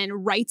safety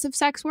and rights of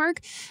sex work,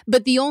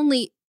 but the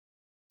only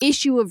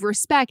issue of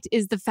respect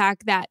is the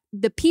fact that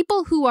the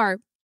people who are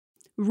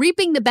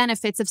reaping the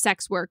benefits of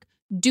sex work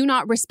do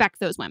not respect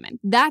those women.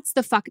 That's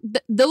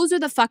those are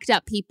the fucked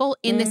up people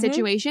in the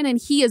situation, and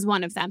he is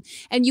one of them.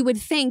 And you would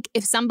think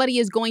if somebody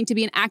is going to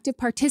be an active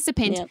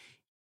participant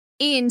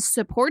in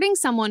supporting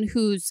someone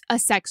who's a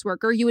sex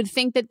worker, you would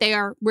think that they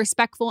are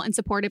respectful and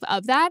supportive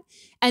of that.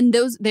 And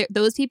those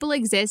people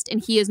exist,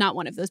 and he is not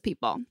one of those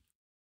people.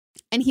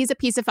 And he's a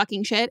piece of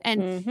fucking shit.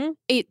 And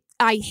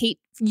I hate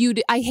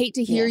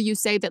to hear you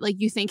say that, like,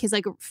 you think his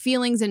like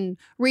feelings and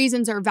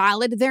reasons are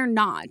valid. They're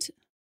not.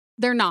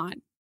 They're not.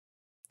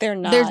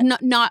 There's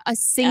not a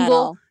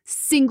single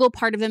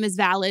part of them is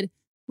valid,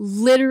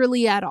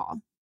 literally at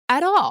all.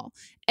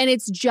 And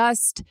it's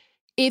just,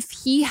 if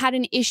he had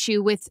an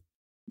issue with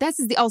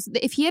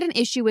if he had an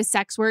issue with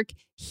sex work,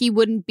 he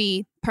wouldn't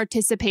be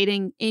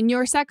participating in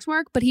your sex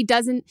work, but he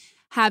doesn't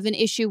have an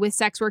issue with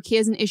sex work. He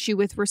has an issue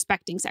with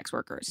respecting sex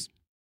workers.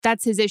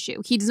 That's his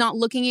issue. He's not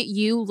looking at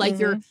you like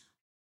you're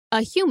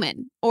a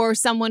human or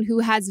someone who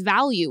has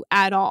value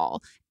at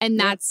all. And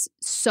that's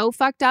so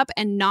fucked up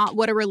and not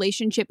what a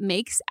relationship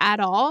makes at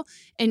all.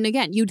 And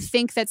again, you'd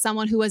think that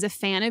someone who is a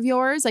fan of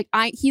yours, like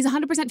he's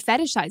 100%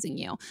 fetishizing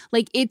you.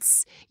 Like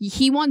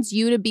he wants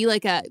you to be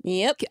like this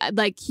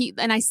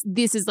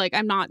is like,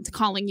 I'm not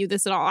calling you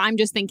this at all. I'm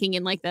just thinking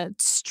in like the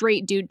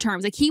straight dude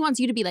terms. Like, he wants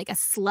you to be like a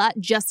slut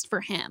just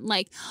for him.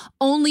 Like,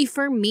 only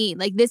for me.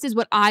 Like, this is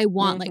what I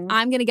want. Like,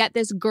 I'm going to get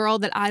this girl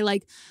that I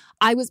like.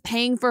 I was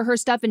paying for her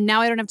stuff and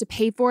now I don't have to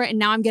pay for it. And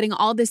now I'm getting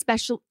all this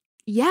special.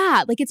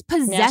 Yeah. Like, it's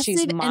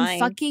possessive and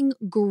fucking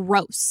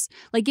gross.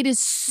 Like, it is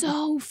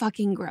so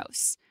fucking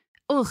gross.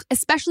 Ugh.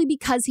 Especially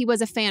because he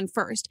was a fan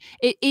first.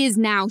 It is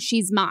now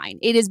she's mine.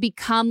 It has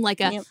become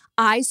like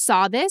I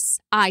saw this.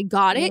 I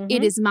got it.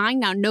 It is mine.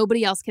 Now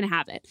nobody else can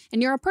have it.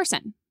 And you're a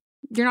person.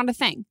 You're not a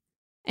thing.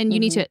 And you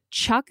need to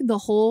chuck the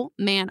whole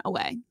man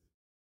away.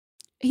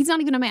 He's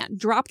not even a man.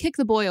 Drop kick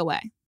the boy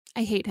away.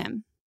 I hate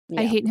him.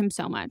 I hate him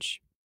so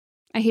much.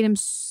 I hate him.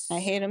 I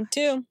hate him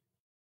too.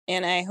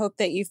 And I hope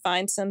that you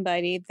find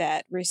somebody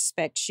that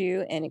respects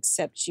you and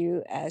accepts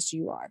you as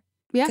you are.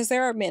 Yeah. Because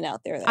there are men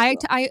out there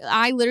that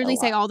I literally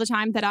say all the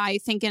time that I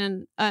think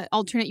in an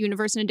alternate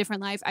universe, in a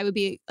different life, I would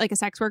be like a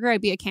sex worker.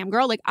 I'd be a cam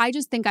girl. Like, I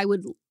just think I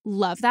would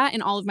love that.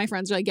 And all of my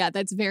friends are like, yeah,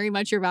 that's very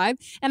much your vibe.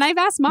 And I've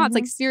asked Mott's,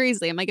 like,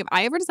 seriously, I'm like, if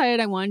I ever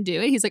decided I want to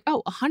do it, he's like,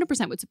 oh,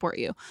 100% would support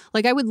you.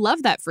 Like, I would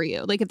love that for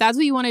you. Like, if that's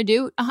what you want to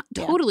do,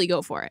 totally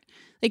go for it.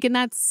 Like,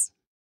 and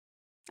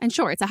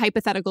sure, it's a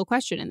hypothetical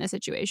question in this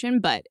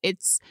situation, but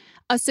it's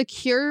a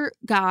secure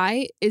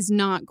guy is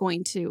not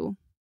going to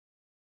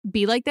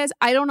be like this.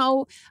 I don't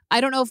know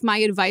if my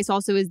advice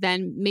also is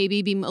then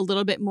maybe be a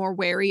little bit more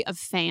wary of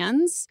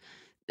fans.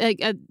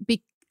 Like,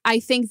 I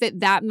think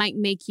that might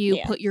make you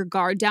put your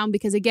guard down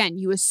because, again,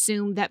 you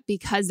assume that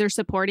because they're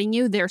supporting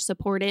you, they're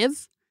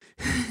supportive.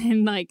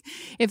 And like,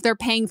 if they're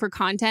paying for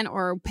content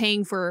or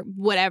paying for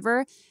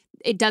whatever,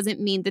 it doesn't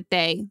mean that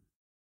they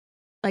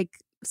like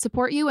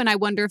support you. And I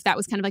wonder if that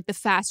was kind of like the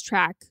fast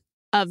track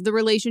of the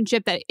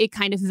relationship, that it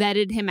kind of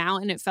vetted him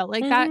out and it felt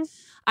like that.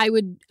 I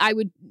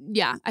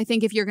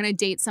think if you're going to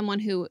date someone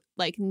who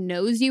like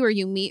knows you or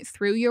you meet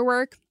through your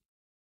work,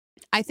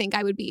 I think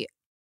I would be,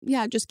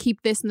 just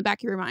keep this in the back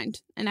of your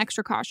mind and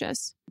extra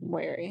cautious.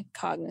 Wary,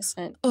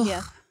 cognizant. Ugh.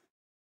 Yeah.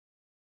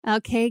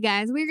 Okay,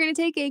 guys, we're going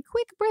to take a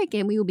quick break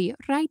and we will be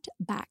right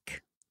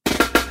back.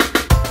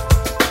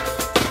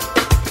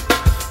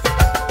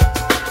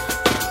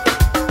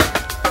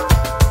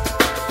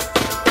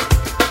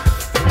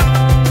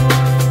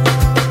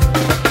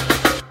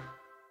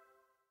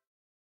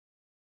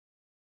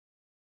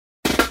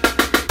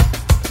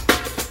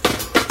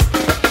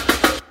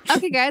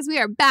 Okay, guys, we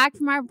are back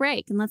from our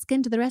break, and let's get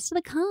into the rest of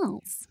the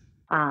calls.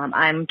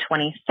 I'm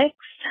 26,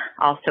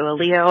 also a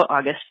Leo,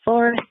 August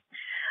 4th.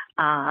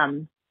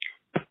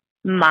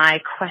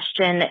 My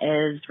question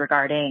is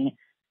regarding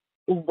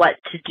what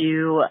to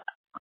do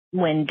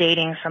when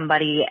dating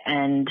somebody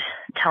and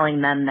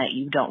telling them that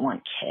you don't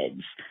want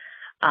kids.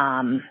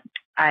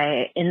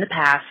 I, in the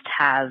past,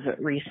 have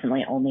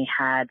recently only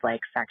had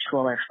like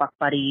sexual or fuck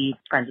buddy,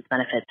 friends with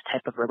benefits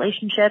type of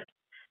relationships.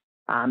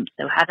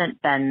 So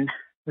haven't been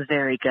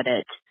very good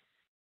at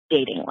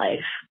dating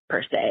life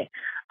per se.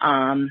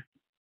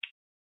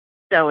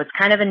 So it's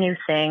kind of a new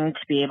thing to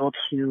be able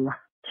to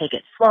take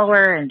it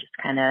slower and just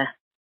kind of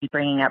be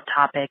bringing up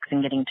topics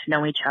and getting to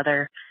know each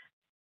other.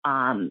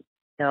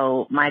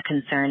 So my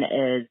concern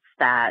is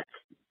that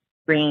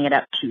bringing it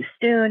up too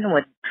soon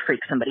would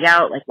freak somebody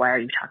out. Like, why are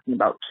you talking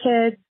about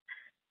kids?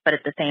 But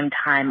at the same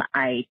time,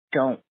 I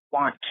don't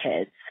want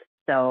kids.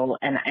 So,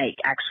 and I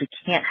actually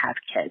can't have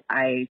kids.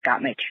 I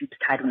got my tubes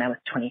tied when I was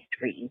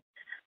 23.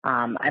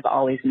 I've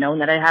always known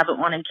that I haven't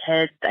wanted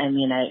kids. I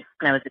mean, when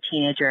I was a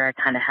teenager, I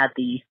kind of had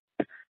the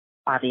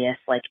obvious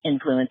like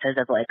influences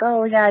of like,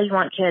 oh yeah, you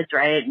want kids,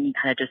 right? And you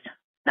kind of just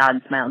nod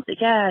and smile and say,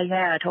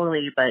 yeah,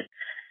 totally. But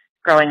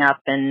growing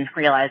up and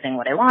realizing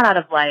what I want out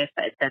of life,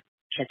 that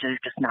kids are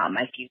just not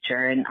my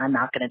future, and I'm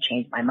not going to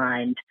change my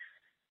mind.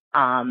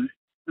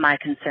 My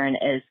concern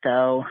is,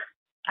 though,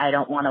 I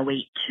don't want to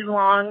wait too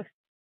long to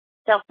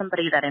tell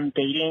somebody that I'm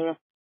dating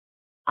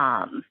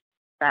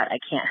that I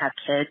can't have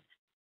kids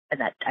and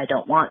that I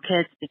don't want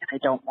kids, because I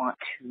don't want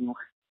to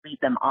lead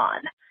them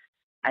on.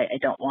 I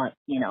don't want,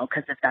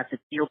 because if that's a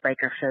deal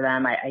breaker for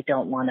them, I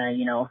don't want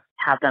to,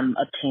 have them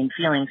obtain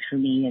feelings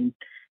from me and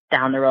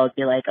down the road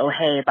be like, oh,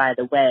 hey, by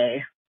the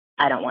way,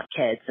 I don't want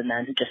kids, and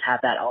then just have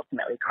that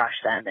ultimately crush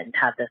them and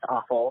have this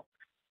awful,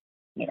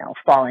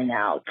 falling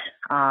out.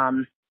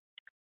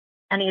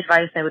 Any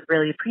advice I would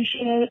really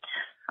appreciate.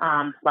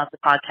 Love the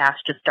podcast.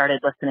 Just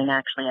started listening,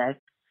 actually. I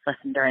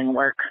listened during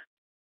work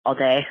all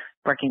day,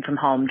 working from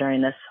home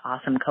during this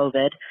awesome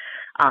COVID.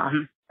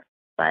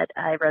 But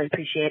I really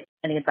appreciate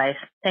any advice.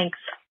 Thanks.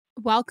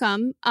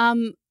 Welcome.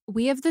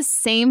 We have the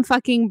same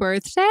fucking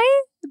birthday?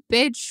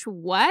 Bitch,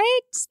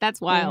 what? That's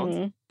wild.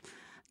 Mm-hmm.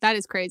 That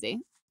is crazy.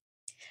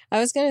 I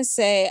was going to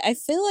say, I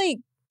feel like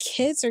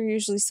kids are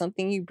usually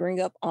something you bring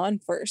up on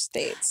first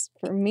dates.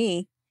 For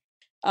me,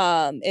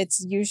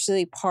 it's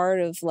usually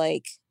part of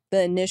like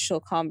the initial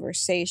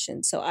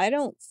conversation. So I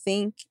don't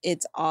think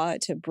it's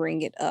odd to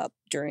bring it up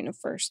during a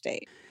first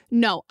date.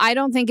 No, I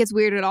don't think it's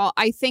weird at all.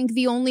 I think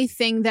the only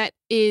thing that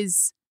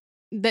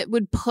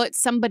would put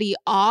somebody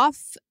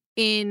off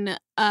in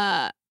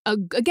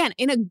again,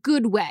 in a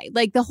good way.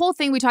 Like the whole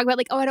thing we talk about,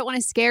 like, oh, I don't want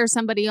to scare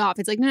somebody off.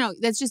 It's like, no,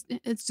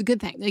 it's a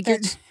good thing. Like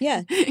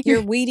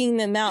you're weeding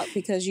them out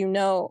because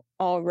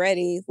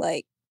already,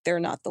 like,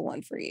 they're not the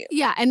one for you.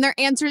 Yeah, and their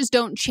answers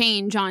don't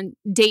change on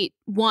date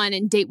 1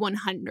 and date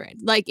 100.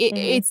 Like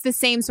it's the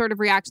same sort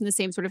of reaction, the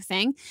same sort of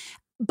thing.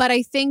 But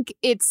I think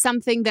it's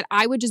something that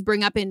I would just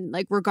bring up in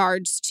like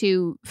regards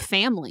to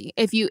family.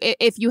 If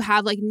you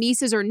have like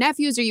nieces or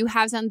nephews, or you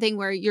have something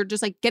where you're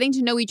just like getting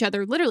to know each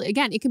other, literally,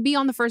 again, it could be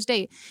on the first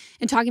date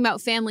and talking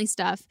about family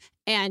stuff.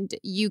 And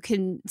you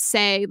can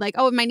say like,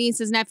 oh, my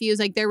nieces, nephews,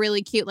 like they're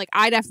really cute. Like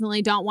I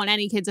definitely don't want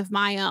any kids of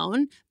my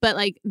own, but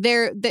like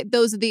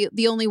those are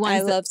the only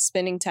ones. I love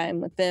spending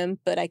time with them,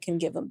 but I can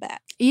give them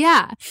back.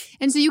 Yeah.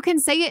 And so you can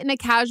say it in a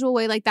casual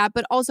way like that.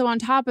 But also on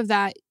top of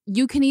that,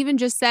 you can even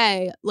just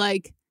say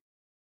like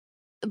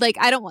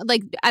I don't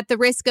like, at the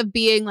risk of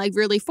being like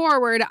really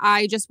forward,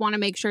 I just want to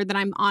make sure that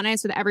I'm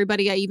honest with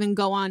everybody I even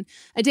go on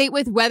a date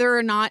with, whether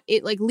or not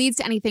it like leads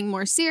to anything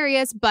more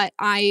serious. But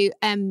I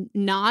am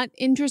not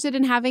interested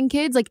in having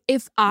kids. Like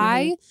if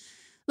I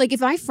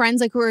my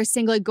friends like who are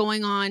single, like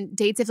going on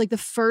dates, if like the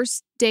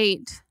first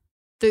date,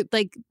 the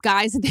like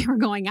guys that they were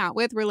going out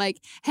with were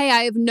like, hey,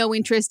 I have no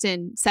interest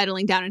in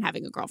settling down and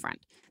having a girlfriend,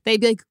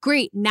 they'd be like,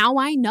 great, now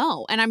I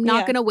know, and I'm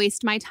not going to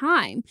waste my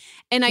time.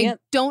 And I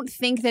don't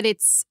think that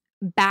it's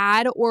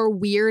bad or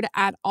weird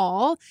at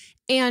all.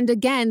 And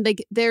again,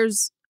 like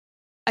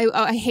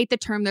I hate the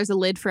term there's a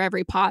lid for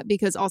every pot,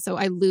 because also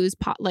I lose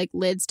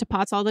lids to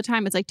pots all the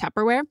time. It's like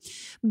Tupperware.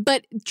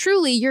 But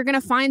truly, you're going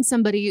to find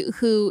somebody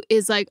who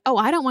is like, oh,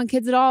 I don't want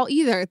kids at all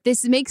either.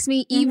 This makes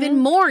me even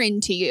more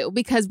into you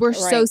because we're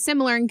so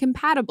similar and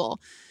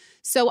compatible.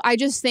 So I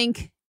just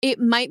think it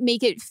might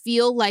make it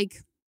feel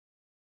like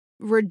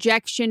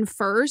rejection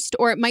first,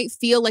 or it might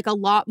feel like a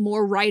lot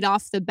more right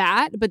off the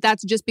bat, but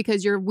that's just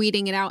because you're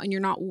weeding it out and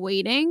you're not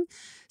waiting.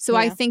 So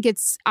I think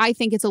it's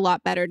a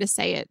lot better to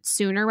say it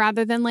sooner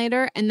rather than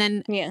later. And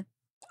then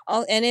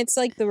and it's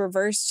like the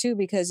reverse too,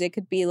 because it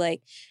could be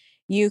like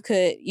you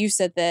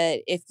said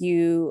that if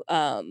you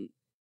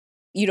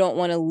you don't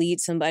want to lead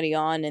somebody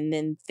on and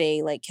then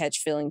they like catch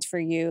feelings for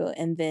you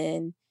and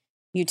then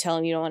you tell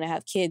them you don't want to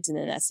have kids and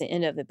then that's the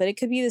end of it. But it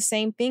could be the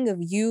same thing of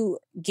you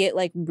get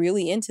like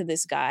really into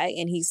this guy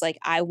and he's like,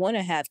 I want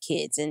to have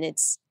kids, and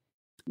it's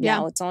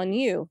now it's on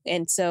you.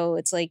 And so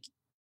it's like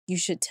you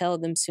should tell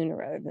them sooner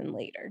rather than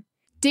later.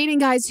 Dating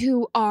guys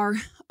who are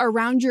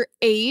around your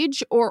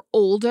age or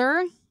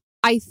older,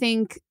 I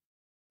think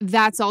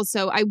that's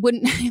also,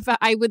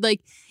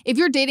 if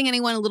you're dating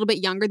anyone a little bit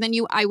younger than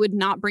you, I would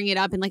not bring it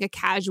up in like a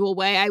casual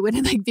way. I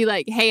would like be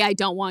like, hey, I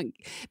don't want,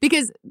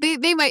 because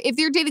they might, if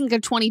you're dating like a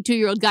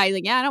 22-year-old guy,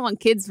 like, yeah, I don't want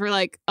kids for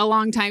like a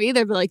long time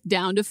either, but like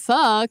down to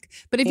fuck.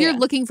 But if you're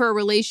looking for a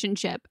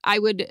relationship, I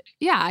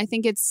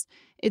think it's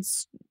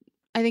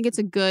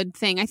a good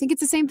thing. I think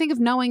it's the same thing of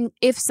knowing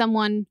if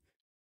someone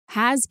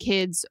has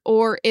kids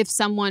or if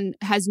someone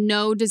has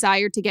no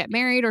desire to get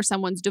married or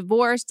someone's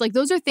divorced. Like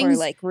those are things, or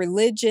like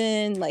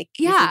religion, like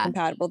if you're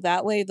compatible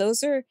that way.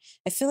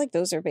 I feel like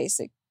those are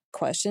basic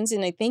questions.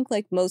 And I think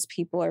like most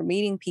people are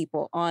meeting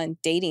people on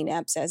dating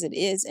apps as it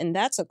is. And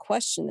that's a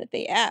question that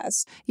they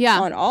ask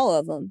on all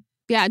of them.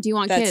 Yeah. Do you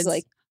want kids?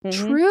 Like,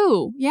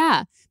 true.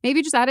 Yeah.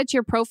 Maybe just add it to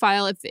your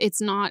profile if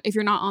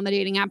you're not on the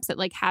dating apps that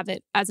like have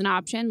it as an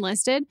option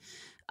listed.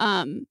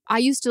 I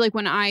used to, like,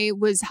 when I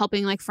was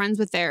helping like friends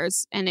with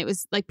theirs, and it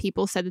was like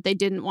people said that they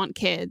didn't want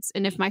kids,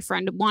 and if my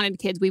friend wanted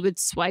kids, we would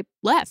swipe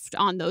left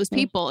on those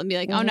people and be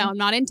like, oh no, I'm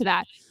not into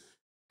that.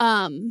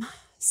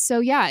 So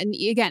yeah, and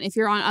again, if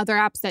you're on other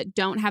apps that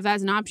don't have that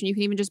as an option, you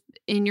can even just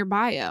in your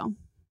bio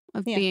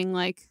of being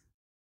like,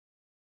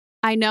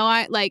 I know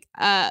I like,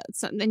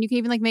 so then you can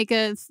even like make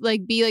a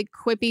be like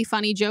quippy,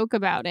 funny joke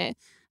about it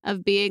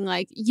of being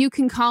like, you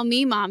can call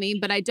me mommy,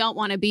 but I don't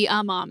want to be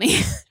a mommy.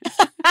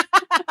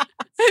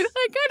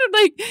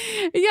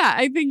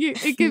 I think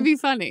it could be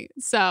funny.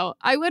 So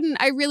I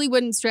really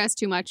wouldn't stress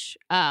too much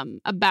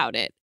about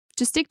it.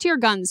 Just stick to your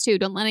guns too.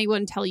 Don't let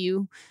anyone tell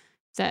you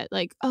that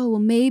like, oh, well,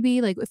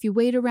 maybe like if you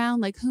wait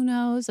around, like who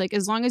knows? Like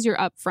as long as you're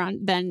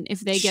upfront, then if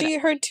they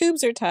get her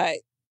tubes are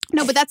tight.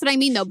 No, but that's what I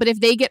mean though. But if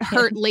they get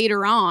hurt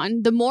later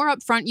on, the more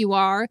upfront you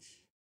are,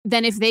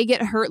 then if they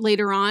get hurt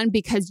later on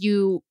because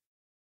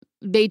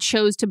they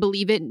chose to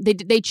believe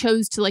it, they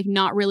chose to like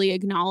not really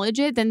acknowledge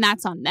it, then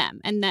that's on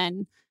them. And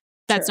then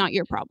that's not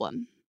your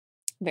problem.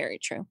 Very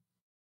true.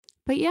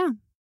 But yeah,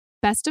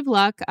 best of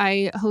luck.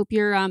 I hope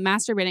you're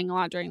masturbating a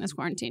lot during this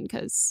quarantine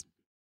because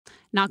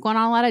not going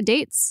on a lot of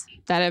dates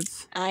that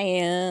have. I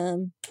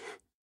am.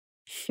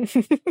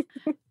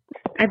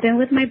 I've been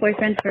with my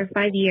boyfriend for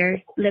 5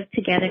 years, lived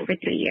together for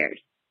 3 years.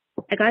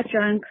 I got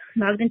drunk,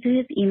 logged into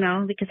his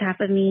email because half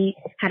of me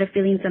had a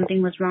feeling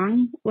something was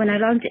wrong. When I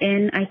logged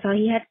in, I saw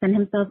he had sent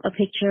himself a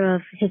picture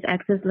of his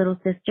ex's little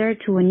sister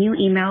to a new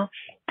email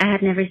I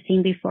had never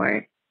seen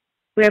before.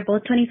 We are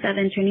both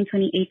 27, turning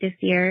 28 this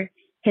year.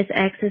 His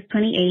ex is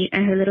 28,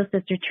 and her little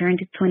sister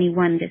turned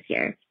 21 this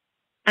year.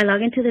 I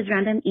log into this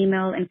random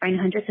email and find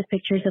hundreds of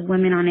pictures of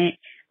women on it,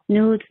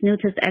 nudes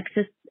his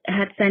exes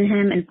had sent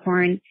him, and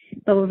porn.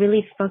 But what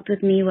really fucked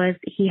with me was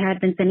he had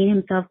been sending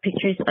himself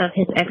pictures of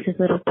his ex's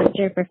little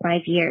sister for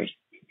 5 years.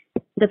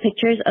 The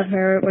pictures of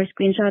her were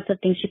screenshots of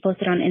things she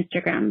posted on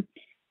Instagram.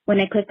 When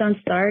I clicked on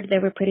start,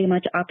 there were pretty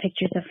much all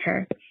pictures of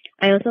her.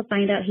 I also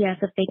find out he has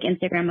a fake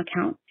Instagram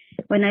account.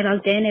 When I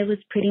logged in, it was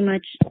pretty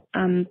much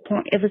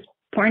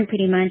porn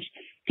pretty much.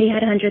 He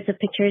had hundreds of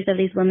pictures of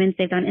these women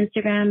saved on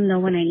Instagram, no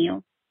one I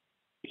knew.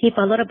 He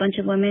followed a bunch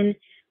of women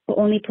who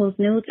only post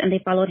nudes, and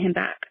they followed him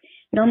back.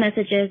 No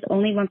messages,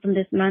 only one from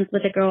this month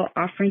with a girl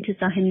offering to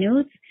sell him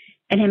nudes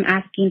and him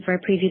asking for a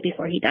preview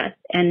before he does,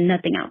 and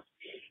nothing else.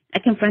 I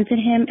confronted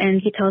him,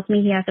 and he tells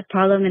me he has a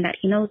problem and that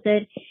he knows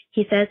it.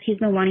 He says he's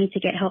been wanting to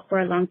get help for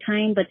a long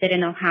time, but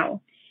didn't know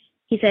how.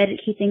 He said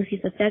he thinks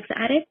he's a sex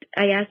addict.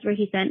 I asked where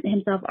he sent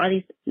himself all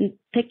these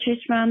pictures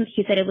from.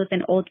 He said it was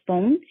an old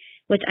phone,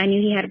 which I knew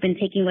he had been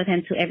taking with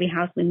him to every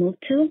house we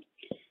moved to.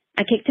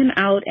 I kicked him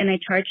out, and I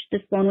charged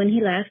this phone when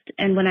he left.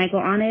 And when I go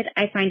on it,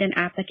 I find an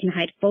app that can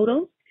hide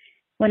photos.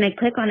 When I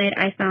click on it,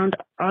 I found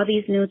all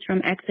these nudes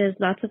from exes,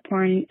 lots of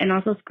porn, and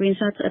also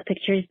screenshots of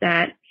pictures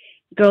that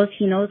girls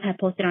he knows had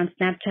posted on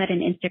Snapchat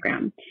and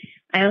Instagram.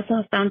 I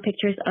also found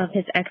pictures of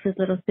his ex's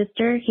little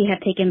sister he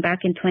had taken back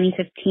in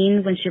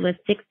 2015 when she was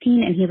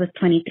 16 and he was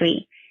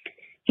 23.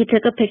 He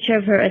took a picture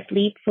of her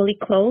asleep, fully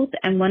clothed,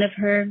 and one of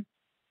her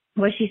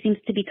where she seems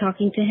to be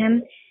talking to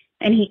him.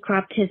 and he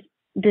cropped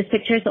this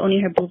picture so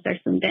only her boobs are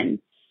zoomed in.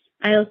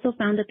 I also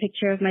found a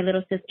picture of my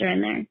little sister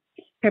in there.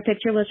 Her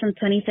picture was from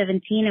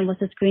 2017 and was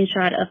a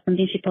screenshot of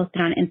something she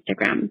posted on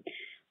Instagram.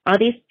 All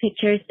these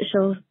pictures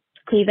show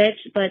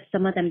cleavage, but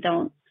some of them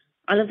don't.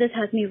 All of this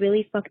has me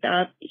really fucked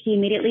up. He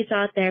immediately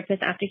saw a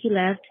therapist after he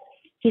left.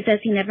 He says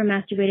he never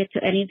masturbated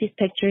to any of these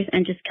pictures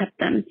and just kept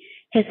them.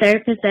 His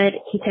therapist said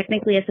he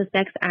technically is a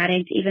sex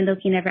addict, even though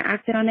he never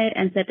acted on it,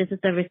 and said this is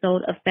the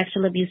result of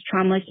sexual abuse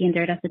trauma he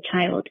endured as a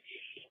child.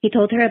 He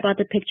told her about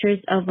the pictures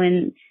of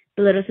when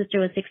the little sister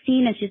was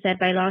 16, and she said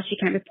by law she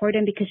can't report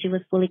him because she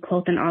was fully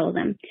clothed in all of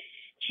them.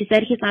 She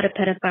said he's not a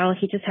pedophile,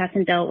 he just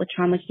hasn't dealt with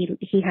trauma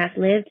he has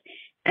lived,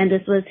 and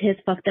this was his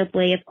fucked up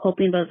way of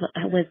coping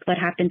with what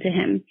happened to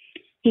him.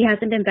 He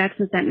hasn't been back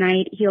since that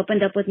night. He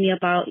opened up with me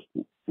about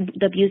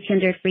the abuse he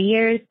endured for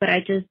years, but I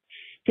just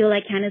feel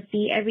like I kind of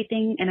see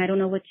everything, and I don't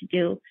know what to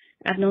do.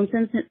 I've known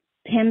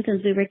him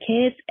since we were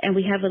kids, and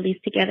we have a lease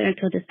together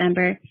until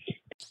December.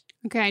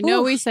 Okay, I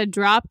know we said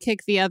drop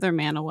kick the other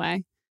man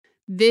away.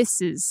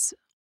 This is,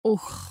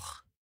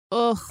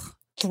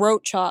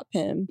 throat chop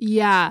him.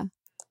 Yeah.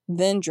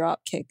 Then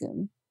drop kick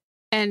him.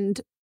 And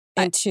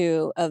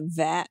into a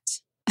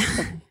vat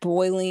of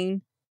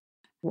boiling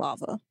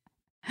lava.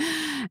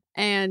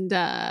 And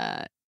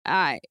I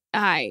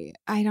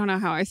don't know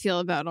how I feel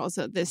about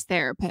also this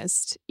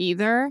therapist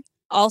either.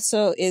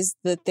 Also, is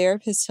the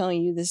therapist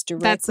telling you this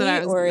directly? That's what I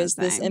was or gonna is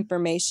this say.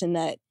 information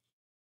that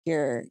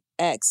your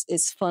ex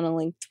is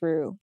funneling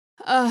through?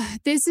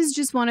 This is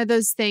just one of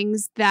those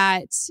things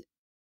that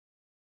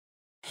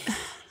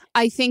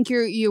I think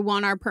you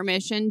want our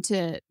permission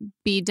to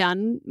be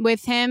done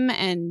with him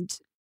and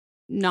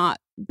not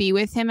be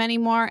with him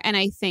anymore. And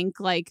I think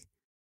like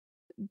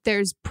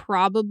there's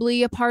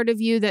probably a part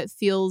of you that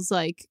feels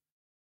like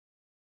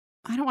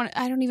I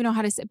don't even know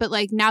how to say it, but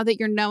like now that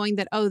you're knowing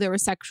that, oh, there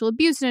was sexual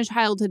abuse in his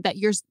childhood,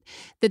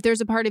 that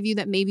there's a part of you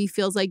that maybe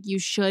feels like you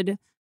should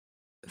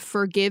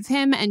forgive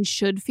him and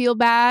should feel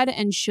bad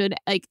and should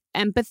like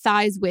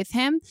empathize with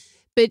him.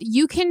 But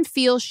you can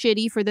feel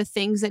shitty for the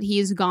things that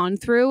he's gone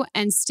through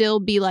and still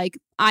be like,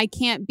 I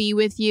can't be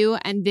with you.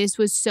 And this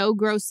was so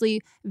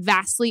grossly,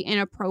 vastly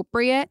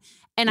inappropriate.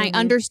 And I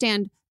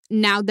understand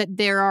now that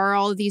there are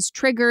all of these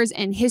triggers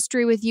and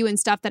history with you and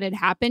stuff that had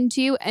happened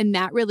to you. And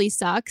that really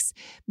sucks.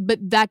 But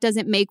that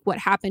doesn't make what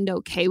happened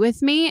okay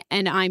with me.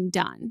 And I'm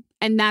done.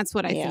 And that's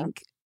what I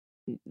think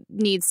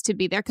needs to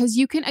be there. Because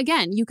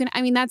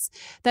that's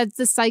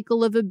the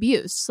cycle of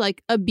abuse.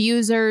 Like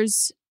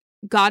abusers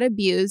got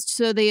abused,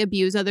 so they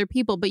abuse other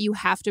people. But you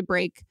have to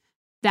break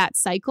that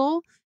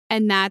cycle.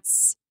 And that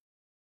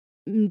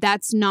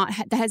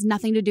has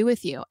nothing to do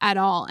with you at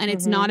all. And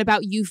it's not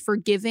about you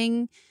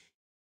forgiving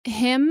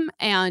him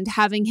and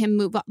having him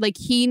move on. Like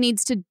he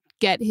needs to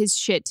get his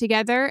shit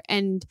together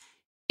and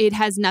it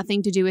has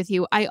nothing to do with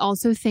you. I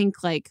also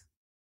think like,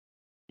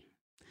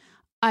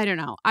 I don't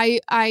know.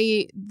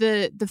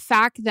 The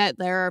fact that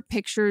there are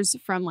pictures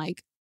from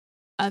like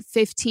a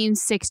 15,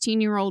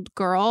 16-year-old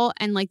girl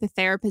and like the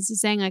therapist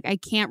is saying like, I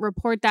can't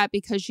report that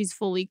because she's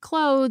fully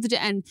clothed.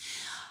 And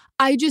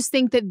I just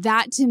think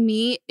that to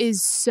me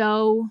is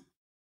so,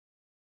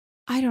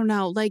 I don't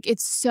know, like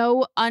it's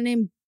so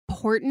unimportant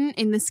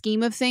in the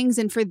scheme of things.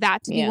 And for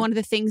that to be one of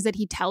the things that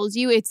he tells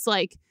you, it's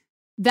like,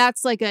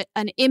 that's like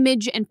an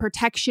image and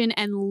protection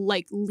and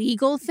like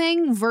legal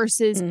thing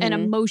versus an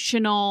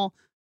emotional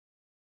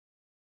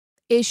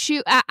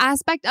issue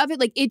aspect of it.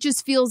 Like it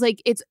just feels like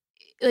it's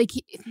like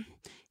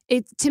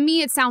to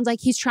me it sounds like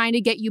he's trying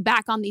to get you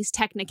back on these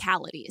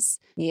technicalities.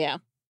 Yeah.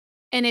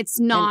 And it's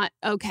not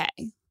okay.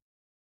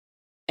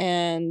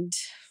 And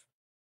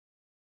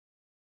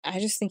I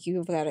just think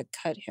you've got to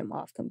cut him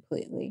off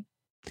completely.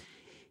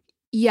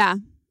 Yeah.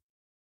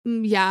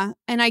 Yeah.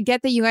 And I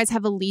get that you guys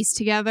have a lease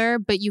together,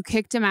 but you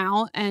kicked him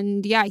out.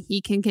 And yeah,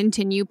 he can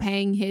continue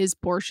paying his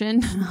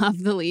portion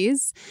of the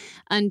lease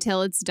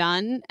until it's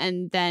done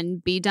and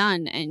then be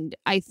done. And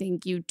I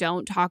think you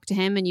don't talk to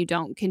him and you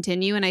don't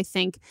continue. And I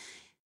think,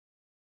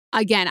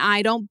 again,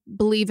 I don't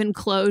believe in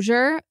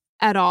closure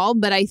at all,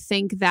 but I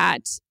think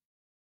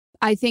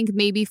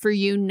maybe for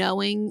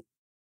you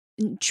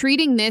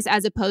treating this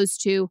as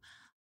opposed to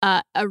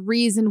a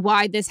reason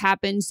why this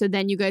happened so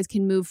then you guys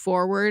can move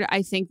forward.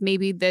 I think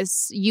maybe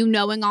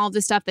knowing all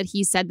the stuff that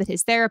he said that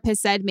his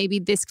therapist said, maybe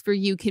this for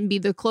you can be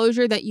the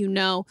closure that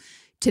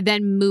to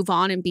then move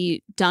on and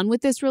be done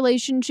with this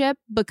relationship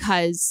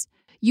because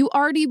you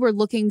already were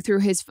looking through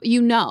his,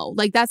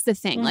 like that's the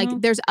thing. Like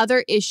there's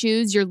other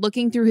issues. You're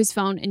looking through his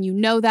phone and you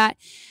know that.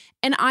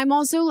 And I'm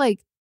also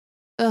like,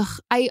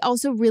 I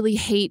also really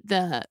hate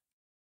the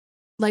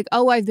like,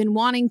 oh, I've been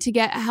wanting to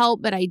get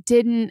help, but I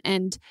didn't.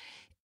 And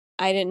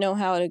I didn't know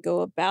how to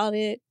go about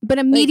it. But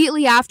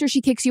immediately after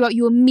she kicks you out,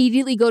 you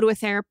immediately go to a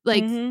therapist.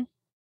 Like,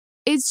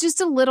 it's just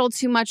a little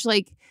too much.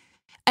 Like,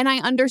 and I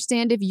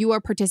understand if you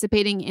are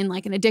participating in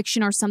like an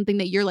addiction or something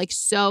that you're like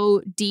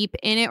so deep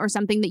in it or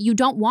something that you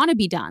don't want to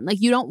be done.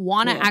 Like, you don't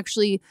want to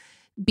actually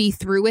be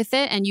through with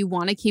it and you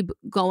want to keep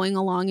going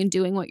along and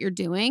doing what you're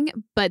doing.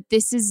 But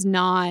this is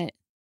not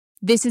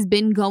this has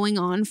been going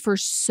on for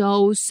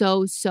so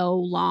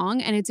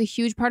long. And it's a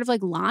huge part of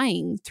like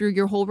lying through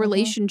your whole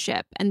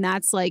relationship. And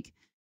that's like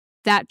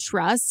that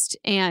trust.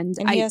 And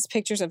he has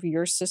pictures of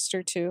your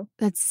sister too.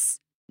 It's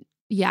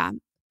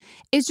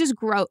just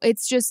gross.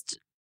 It's just,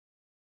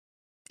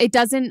 it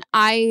doesn't,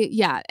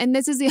 and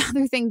this is the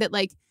other thing that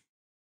like,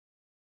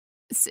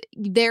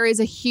 there is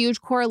a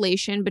huge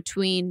correlation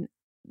between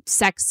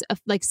rapists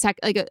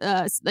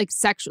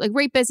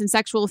and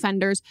sexual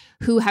offenders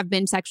who have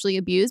been sexually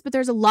abused, but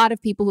there's a lot of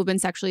people who've been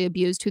sexually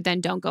abused who then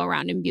don't go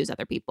around and abuse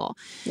other people.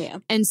 Yeah.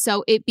 And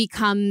so it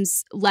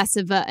becomes less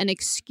of an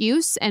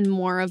excuse and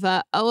more of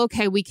a, oh,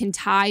 okay, we can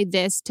tie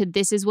this to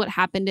this is what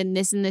happened in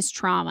this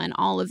trauma and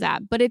all of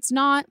that. But it's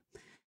not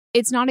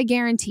a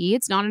guarantee.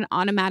 It's not an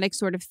automatic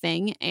sort of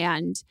thing.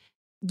 And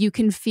you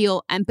can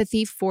feel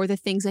empathy for the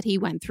things that he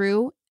went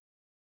through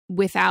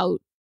without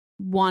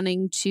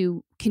wanting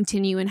to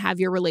continue and have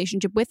your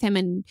relationship with him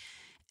and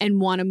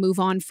want to move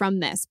on from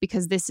this,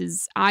 because this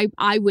is,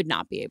 I would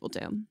not be able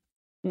to.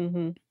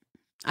 Mm-hmm.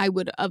 I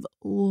would have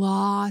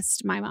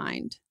lost my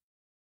mind.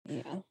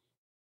 Yeah.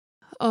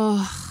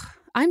 Oh,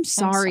 I'm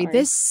sorry.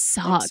 This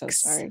sucks. I'm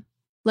so sorry.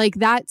 Like,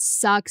 that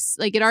sucks.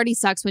 Like, it already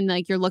sucks when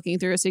like you're looking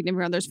through a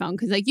significant other's phone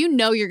because like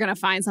you're gonna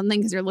find something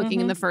because you're looking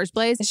in the first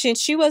place.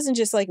 She wasn't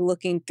just like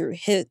looking through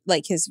his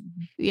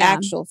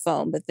actual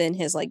phone, but then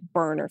his like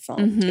burner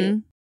phone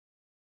too.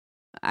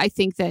 I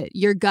think that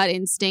your gut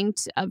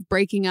instinct of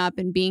breaking up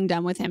and being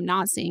done with him,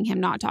 not seeing him,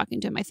 not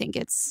talking to him, I think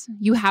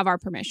you have our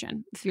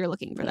permission if you're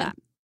looking for that.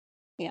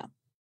 Yeah.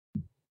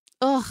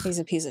 Ugh. He's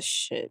a piece of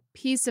shit.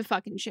 Piece of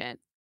fucking shit.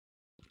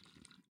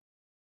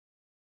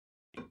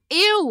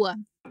 Ew.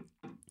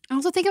 I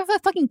also think of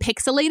it fucking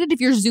pixelated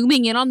if you're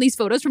zooming in on these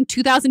photos from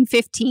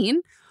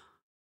 2015.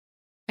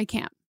 I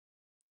can't.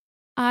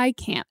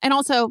 And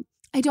also,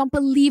 I don't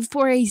believe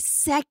for a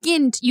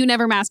second you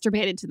never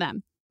masturbated to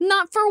them.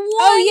 Not for one.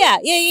 Oh, yeah.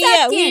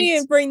 Second. We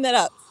didn't bring that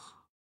up.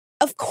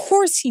 Of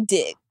course he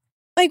did.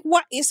 Like,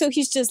 what? So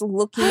he's just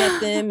looking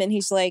at them and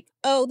he's like,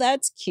 oh,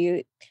 that's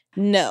cute.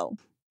 No.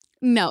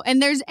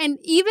 And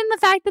even the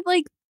fact that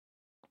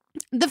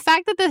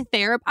the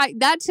therapist,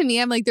 that to me,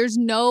 I'm like, there's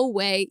no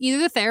way. Either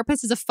the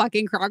therapist is a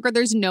fucking crock or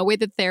there's no way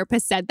the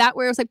therapist said that,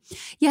 where it was like,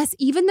 yes,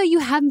 even though you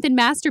haven't been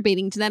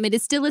masturbating to them, it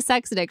is still a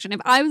sex addiction. If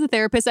I was a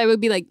therapist, I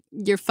would be like,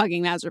 you're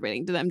fucking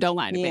masturbating to them. Don't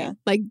lie to me.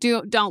 Like,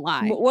 don't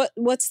lie.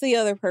 What's the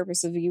other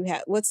purpose of you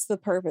what's the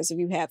purpose of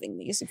you having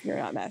these if you're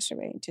not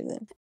masturbating to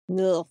them?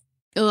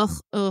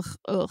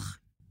 Ugh.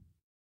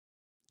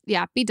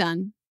 Yeah, be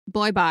done.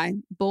 Boy, bye.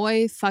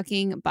 Boy,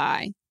 fucking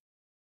bye.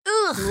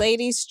 Ugh.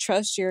 Ladies,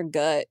 trust your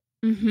gut.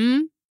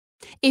 Mm-hmm.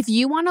 If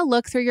you want to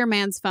look through your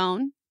man's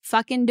phone,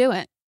 fucking do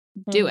it.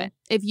 Do it.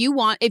 If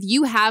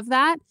you have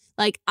that,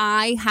 like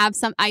I've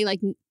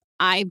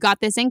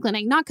got this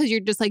inclining, not because you're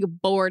just like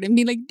bored and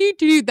be like,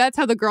 dude, that's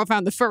how the girl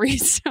found the furry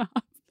stuff.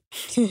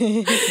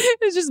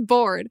 It's just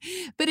bored.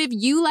 But if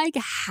you like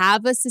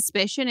have a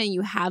suspicion and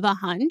you have a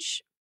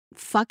hunch,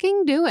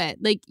 fucking do it.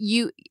 Like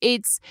you're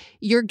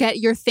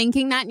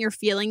thinking that and you're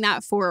feeling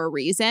that for a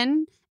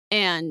reason,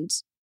 and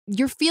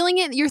you're feeling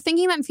it, you're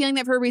thinking that and feeling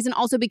that for a reason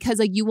also because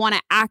like you want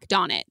to act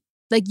on it.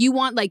 Like you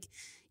want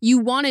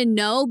to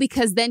know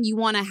because then you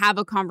want to have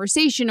a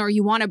conversation or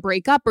you want to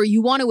break up or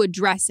you want to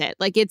address it.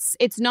 Like it's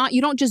not,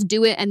 you don't just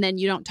do it and then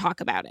you don't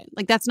talk about it.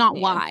 Like that's not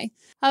why.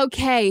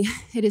 Okay,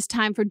 it is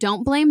time for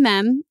Don't Blame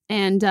Them.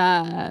 And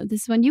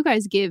this is when you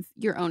guys give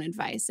your own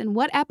advice. And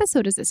what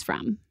episode is this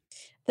from?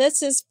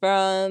 This is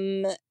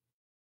from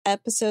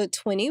episode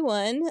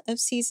 21 of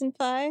season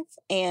 5,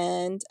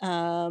 and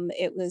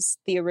it was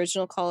the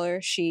original caller.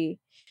 She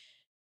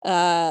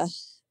was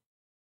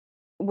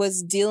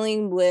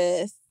dealing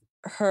with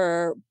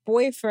her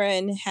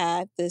boyfriend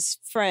had this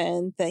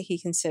friend that he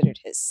considered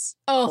his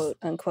quote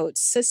unquote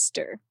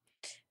sister,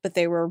 but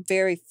they were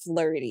very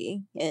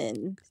flirty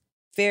and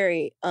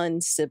very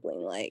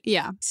unsibling like.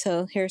 Yeah.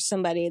 So here's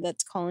somebody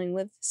that's calling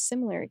with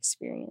similar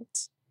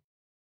experience.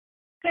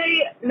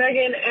 Hey,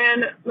 Megan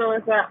and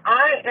Melissa.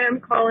 I am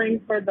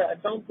calling for the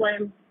Don't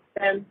Blame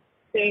Them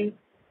thing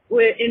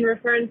in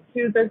reference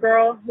to the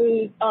girl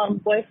whose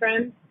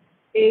boyfriend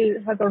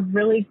has a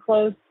really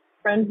close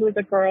friend who is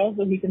a girl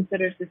who he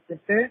considers his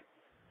sister.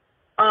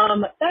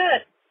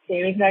 That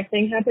same exact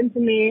thing happened to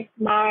me.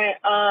 My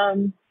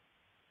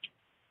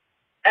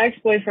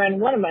ex-boyfriend,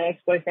 one of my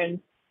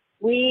ex-boyfriends,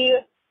 we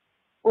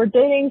were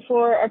dating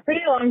for a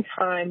pretty long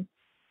time,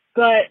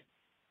 but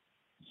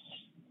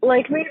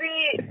like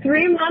maybe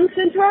 3 months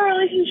into our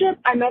relationship,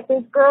 I met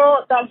this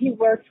girl that he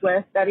worked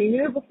with that he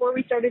knew before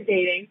we started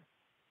dating.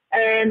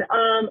 And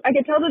I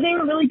could tell that they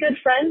were really good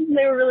friends and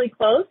they were really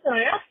close. And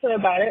I asked her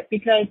about it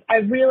because I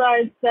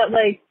realized that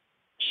like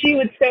she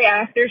would stay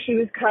after she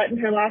was cut and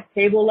her last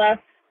table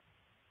left,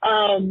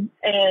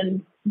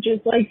 and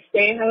just like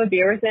stay and have a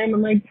beer with him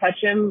and like touch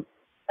him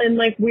in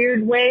like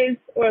weird ways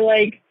or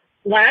like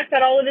laugh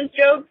at all of his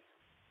jokes.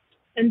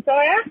 And so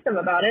I asked him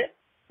about it.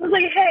 I was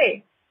like,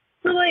 hey,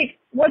 so like,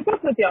 what's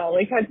up with y'all?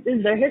 Like,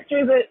 is there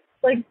history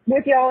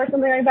with y'all or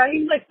something like that?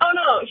 He's like, oh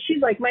no,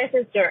 she's like my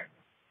sister.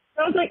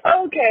 I was like,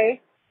 oh,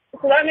 okay.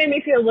 So that made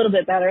me feel a little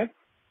bit better.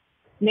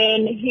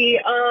 Then he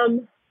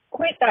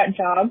quit that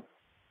job,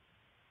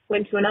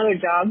 went to another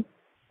job,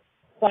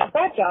 lost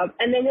that job,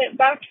 and then went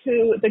back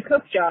to the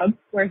cook job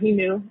where he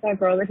knew that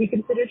girl that he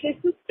considered his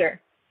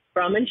sister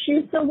from, and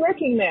she's still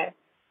working there.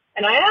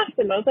 And I asked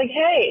him, I was like,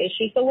 hey, is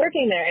she still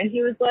working there? And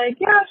he was like,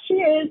 yeah, she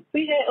is.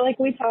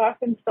 We talk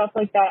and stuff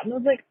like that. And I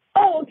was like,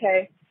 oh,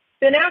 okay.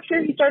 Then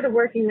after he started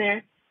working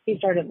there, he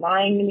started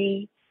lying to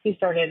me. He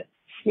started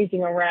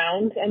sneaking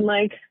around and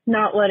like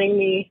not letting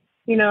me,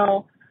 you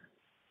know,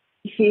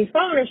 see his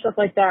phone or stuff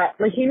like that,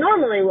 like he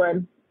normally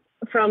would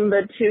from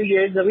the 2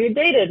 years that we had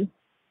dated.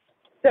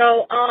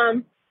 So,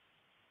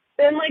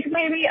 then like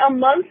maybe a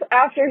month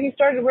after he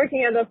started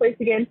working at that place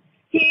again,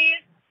 he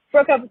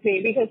broke up with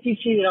me because he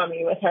cheated on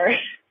me with her.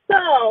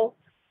 So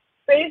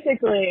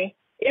basically,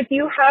 if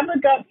you have a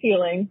gut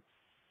feeling,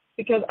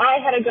 because I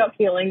had a gut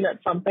feeling that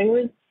something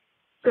was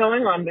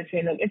going on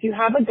between them, if you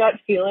have a gut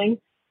feeling,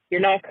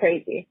 you're not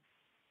crazy.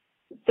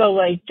 So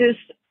like, just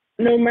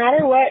no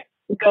matter what,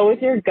 go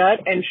with your gut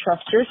and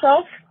trust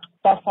yourself.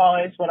 That's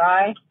always what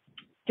I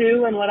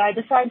do and what I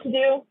decide to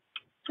do.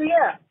 So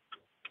yeah,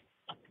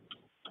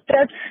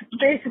 that's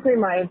basically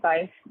my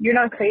advice. You're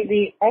not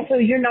crazy. Also,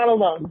 you're not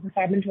alone. This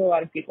happened to a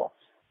lot of people.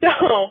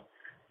 So,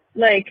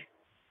 like,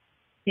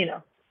 you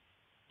know,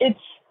 it's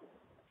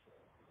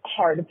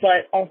hard,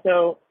 but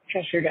also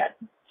trust your gut.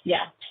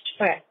 Yeah.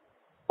 Okay.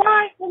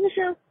 Bye. Love the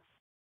show.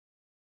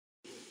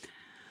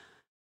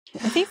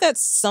 I think that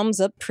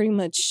sums up pretty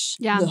much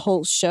the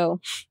whole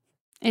show.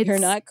 You're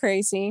not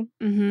crazy.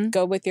 Mm-hmm.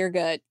 Go with your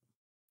gut.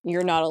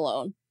 You're not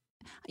alone.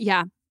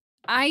 Yeah.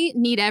 I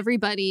need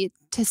everybody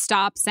to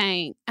stop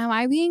saying, am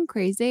I being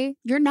crazy?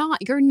 You're not.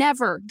 You're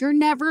never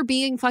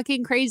being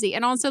fucking crazy.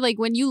 And also, like,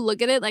 when you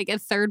look at it like a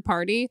third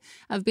party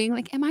of being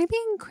like, am I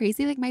being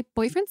crazy? Like, my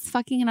boyfriend's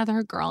fucking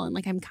another girl and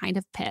like, I'm kind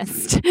of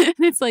pissed. And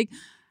it's like,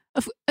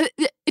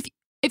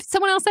 if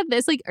someone else said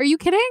this, like, are you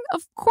kidding?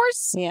 Of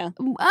course. Yeah.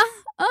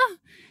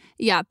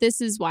 Yeah, this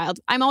is wild.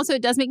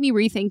 It does make me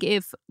rethink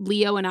if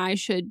Leo and I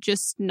should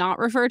just not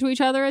refer to each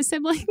other as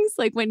siblings.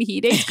 Like when he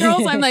dates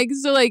girls, I'm like,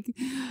 so like,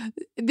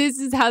 this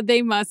is how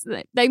they must.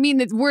 I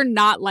mean, we're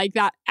not like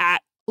that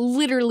at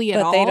literally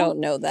at all. But they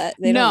don't know that.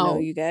 They don't know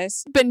you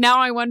guys. But now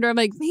I wonder, I'm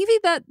like, maybe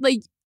that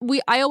like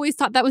I always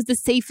thought that was the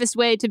safest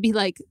way to be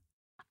like,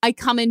 I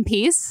come in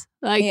peace.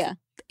 Like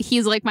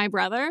he's like my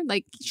brother.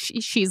 Like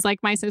she's like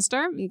my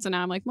sister. And so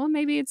now I'm like, well,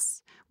 maybe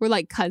we're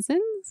like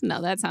cousins.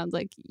 No, that sounds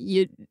like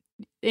you.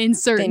 In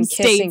certain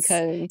states,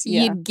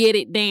 you'd get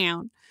it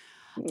down.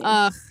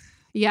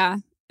 Yeah.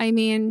 I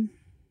mean,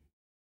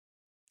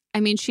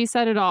 she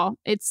said it all.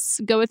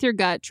 It's go with your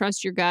gut,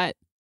 trust your gut,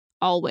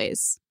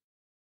 always.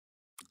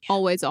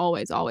 Always,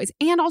 always, always.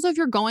 And also, if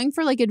you're going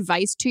for like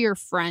advice to your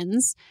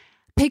friends,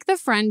 pick the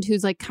friend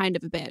who's like kind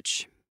of a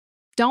bitch.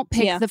 Don't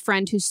pick the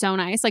friend who's so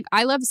nice. Like,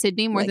 I love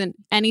Sydney more than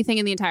anything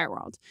in the entire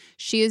world.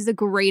 She is the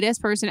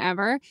greatest person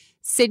ever.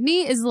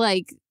 Sydney is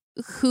like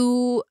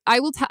who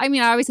I will I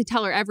obviously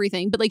tell her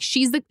everything, but like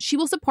she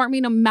will support me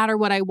no matter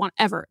what I want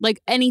ever.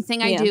 Like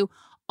anything I do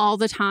all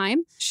the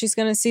time. She's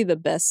going to see the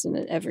best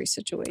in every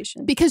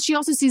situation. Because she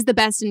also sees the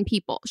best in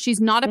people. She's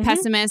not a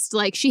pessimist.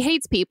 Like she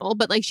hates people,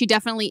 but like she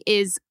definitely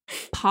is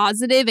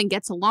positive and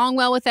gets along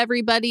well with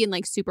everybody and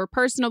like super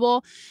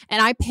personable.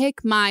 And I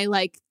pick my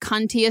like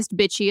cuntiest,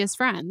 bitchiest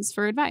friends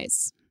for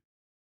advice.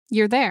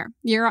 You're there.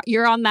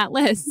 You're on that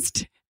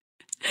list.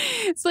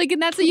 It's like,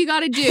 and that's what you got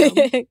to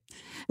do.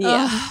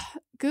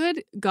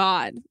 Good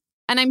God.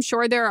 And I'm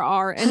sure there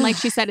are, and like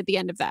she said at the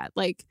end of that,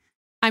 like,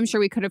 I'm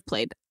sure we could have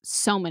played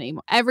so many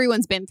more.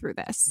 Everyone's been through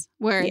this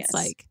where it's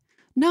like,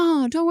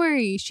 no, don't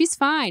worry. She's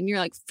fine. You're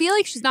like, feel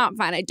like she's not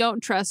fine. I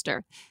don't trust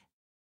her.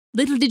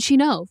 Little did she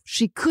know,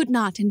 she could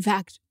not, in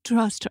fact,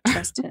 trust her.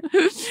 Trust him.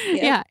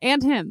 Yeah,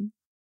 and him.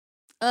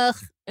 Ugh.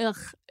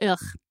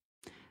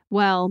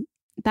 Well,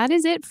 that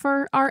is it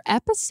for our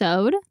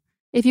episode.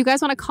 If you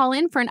guys want to call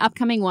in for an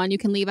upcoming one, you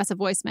can leave us a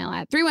voicemail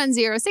at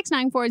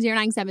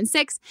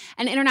 310-694-0976.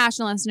 And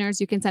international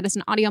listeners, you can send us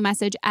an audio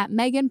message at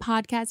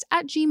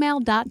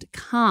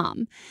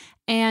meganpodcast@gmail.com.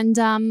 And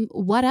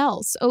what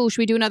else? Oh, should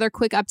we do another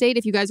quick update?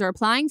 If you guys are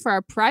applying for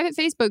our private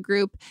Facebook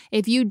group,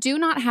 if you do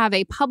not have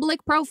a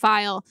public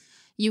profile,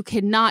 you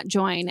cannot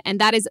join.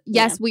 And that is,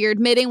 yes, we are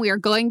admitting we are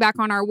going back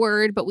on our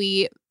word, but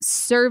we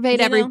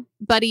surveyed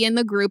everybody in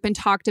the group and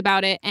talked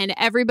about it. And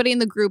everybody in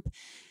the group,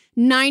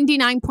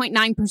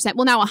 99.9%,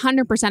 well, now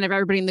 100% of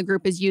everybody in the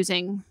group is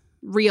using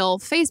real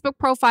Facebook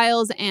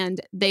profiles, and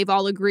they've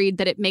all agreed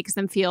that it makes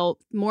them feel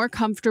more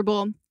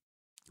comfortable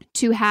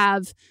to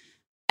have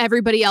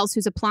everybody else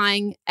who's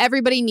applying.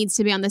 Everybody needs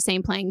to be on the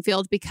same playing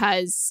field,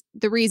 because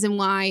the reason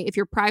why, if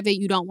you're private,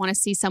 you don't want to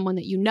see someone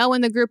that you know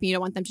in the group and you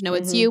don't want them to know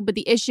it's you. But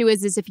the issue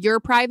is if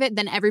you're private,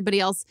 then everybody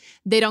else,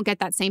 they don't get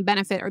that same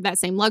benefit or that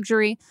same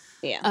luxury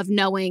of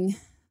knowing.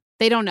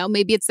 They don't know.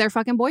 Maybe it's their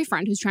fucking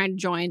boyfriend who's trying to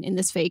join in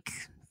this fake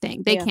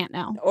thing. They can't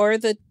know. Or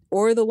the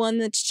one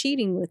that's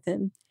cheating with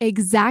him.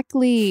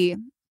 Exactly.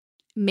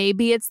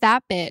 Maybe it's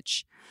that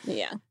bitch.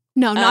 Yeah.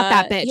 No, not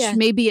that bitch. Yeah.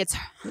 Maybe it's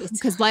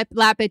because that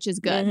bitch is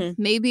good.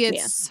 Maybe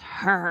it's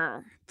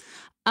her.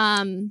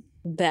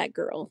 That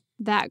girl.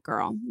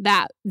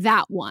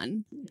 That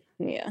one.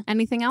 Yeah.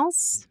 Anything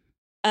else?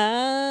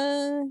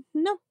 No.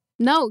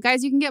 No,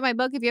 guys, you can get my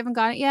book if you haven't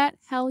got it yet.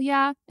 Hell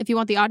yeah. If you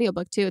want the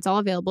audiobook too, it's all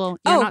available.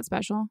 You're not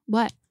special.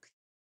 What?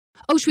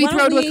 Oh, should we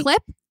throw to a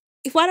clip?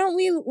 Why don't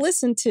we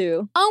listen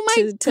to? Oh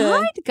my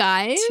God,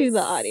 guys. To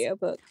the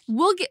audiobook.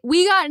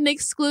 We got an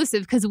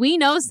exclusive because we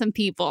know some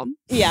people.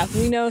 Yeah,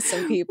 we know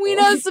some people. We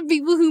know some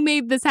people who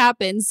made this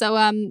happen. So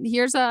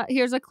here's a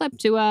clip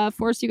to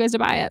force you guys to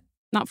buy it.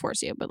 Not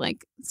force you, but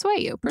like sway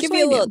you. Give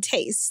you a little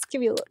taste.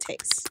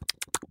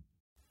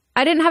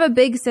 I didn't have a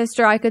big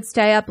sister I could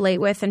stay up late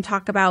with and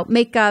talk about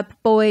makeup,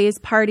 boys,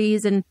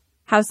 parties, and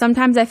how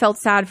sometimes I felt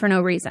sad for no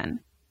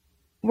reason.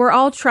 We're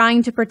all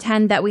trying to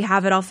pretend that we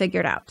have it all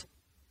figured out.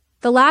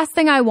 The last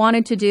thing I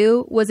wanted to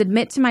do was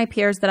admit to my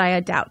peers that I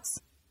had doubts.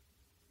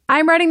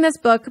 I'm writing this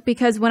book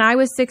because when I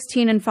was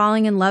 16 and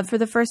falling in love for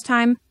the first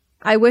time,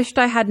 I wished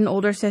I had an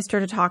older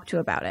sister to talk to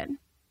about it.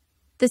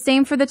 The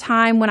same for the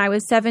time when I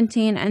was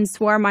 17 and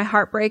swore my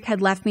heartbreak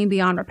had left me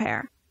beyond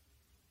repair.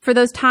 For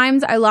those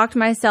times, I locked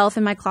myself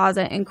in my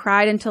closet and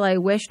cried until I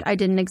wished I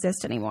didn't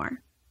exist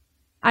anymore.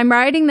 I'm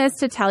writing this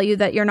to tell you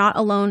that you're not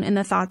alone in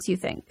the thoughts you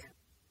think.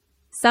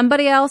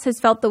 Somebody else has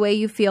felt the way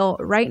you feel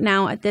right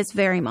now at this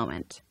very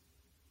moment.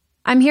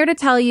 I'm here to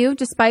tell you,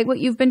 despite what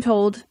you've been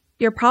told,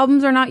 your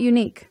problems are not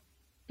unique.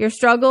 Your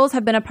struggles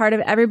have been a part of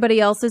everybody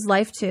else's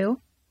life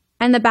too,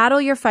 and the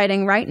battle you're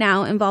fighting right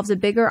now involves a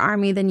bigger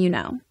army than you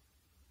know.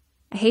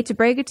 I hate to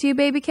break it to you,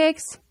 baby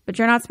cakes, but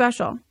you're not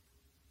special.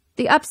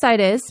 The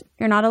upside is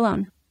you're not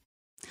alone.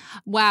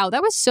 Wow,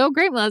 that was so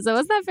great, Melissa.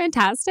 Wasn't that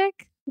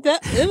fantastic?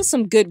 It was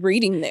some good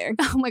reading there.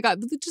 Oh my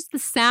God, just the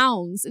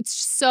sounds. It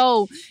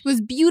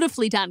was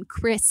beautifully done.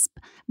 Crisp.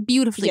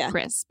 Beautifully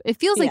crisp. It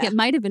feels like it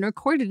might have been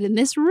recorded in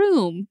this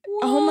room. Whoa.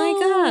 Oh my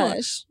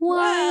gosh.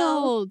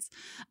 Wild.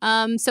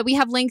 Wow. So we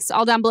have links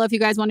all down below if you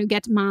guys want to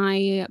get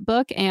my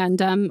book.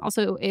 And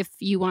also if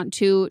you want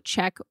to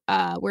check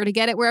where to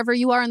get it wherever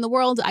you are in the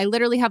world. I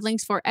literally have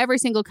links for every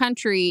single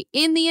country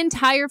in the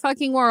entire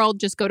fucking world.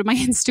 Just go to my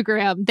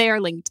Instagram. They are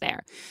linked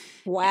there.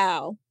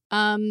 Wow.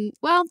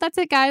 Well, that's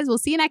it, guys. We'll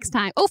see you next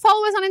time. Oh,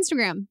 follow us on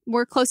Instagram.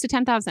 We're close to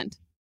 10,000.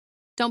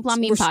 Don't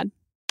blame Meme Pod.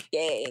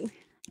 Yay.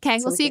 Okay,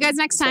 we'll see you guys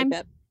next time.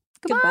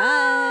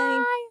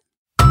 Goodbye.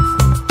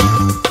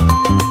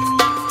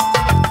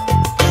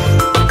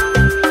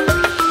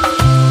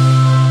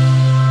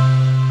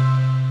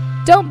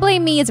 Don't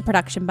Blame Me is a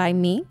production by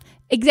me.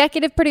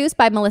 Executive produced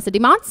by Melissa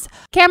DeMonts.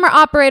 Camera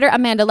operator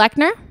Amanda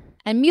Lechner.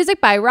 And music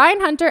by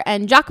Ryan Hunter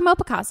and Giacomo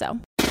Picasso.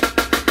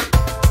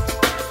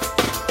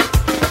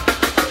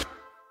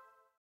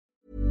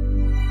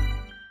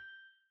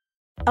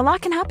 A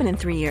lot can happen in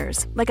 3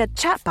 years, like a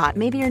chatbot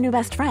may be your new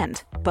best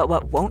friend. But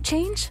what won't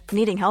change?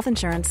 Needing health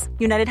insurance.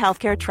 United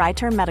Healthcare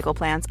Tri-Term Medical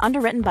Plans,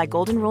 underwritten by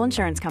Golden Rule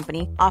Insurance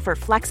Company, offer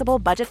flexible,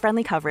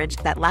 budget-friendly coverage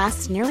that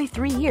lasts nearly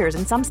 3 years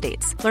in some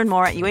states. Learn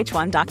more at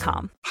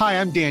uh1.com. Hi,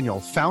 I'm Daniel,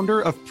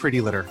 founder of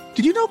Pretty Litter.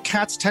 Did you know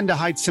cats tend to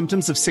hide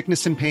symptoms of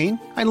sickness and pain?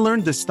 I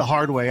learned this the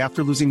hard way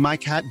after losing my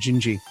cat,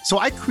 Gingy. So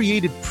I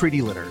created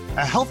Pretty Litter,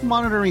 a health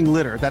monitoring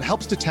litter that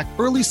helps detect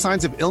early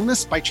signs of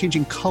illness by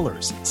changing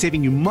colors,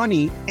 saving you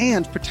money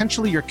and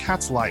potentially your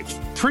cat's life.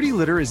 Pretty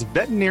Litter is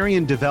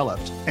veterinarian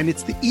developed, and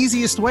it's the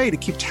easiest way to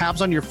keep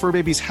tabs on your fur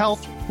baby's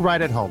health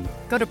right at home.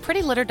 Go to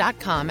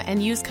prettylitter.com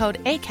and use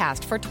code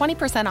ACAST for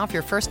 20% off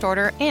your first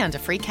order and a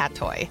free cat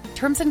toy.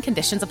 Terms and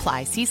conditions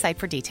apply. See site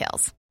for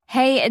details.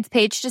 Hey, it's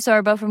Paige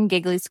DeSorbo from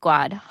Giggly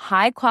Squad.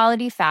 High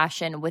quality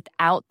fashion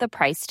without the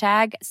price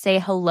tag. Say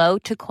hello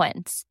to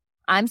Quince.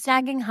 I'm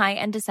snagging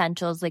high-end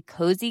essentials like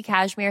cozy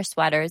cashmere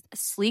sweaters,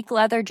 sleek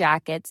leather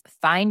jackets,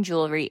 fine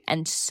jewelry,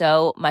 and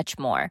so much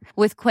more.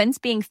 With Quince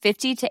being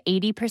 50 to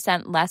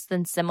 80% less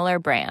than similar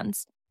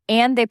brands.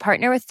 And they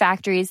partner with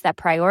factories that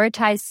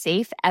prioritize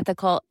safe,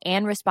 ethical,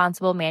 and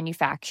responsible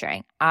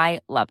manufacturing. I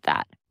love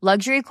that.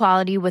 Luxury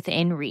quality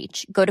within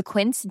reach. Go to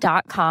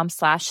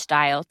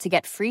quince.com/style to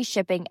get free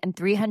shipping and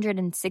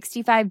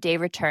 365-day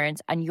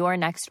returns on your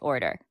next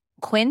order.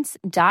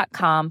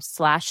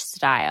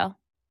 Quince.com/style.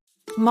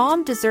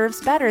 Mom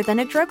deserves better than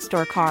a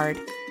drugstore card.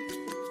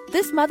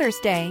 This Mother's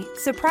Day,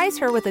 surprise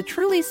her with a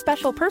truly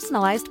special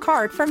personalized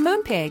card from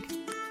Moonpig.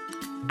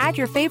 Add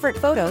your favorite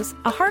photos,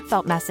 a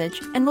heartfelt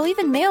message, and we'll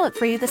even mail it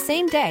for you the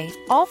same day,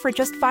 all for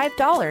just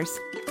 $5.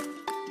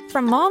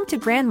 From mom to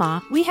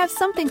grandma, we have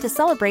something to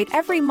celebrate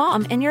every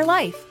mom in your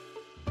life.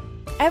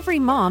 Every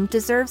mom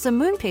deserves a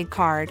Moonpig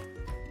card.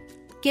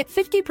 Get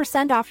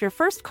 50% off your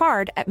first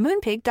card at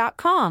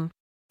moonpig.com.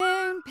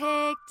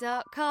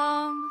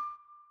 Moonpig.com.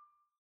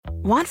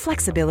 Want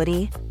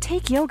flexibility?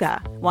 Take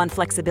yoga. Want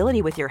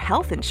flexibility with your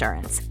health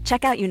insurance?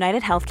 Check out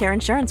United Healthcare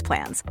Insurance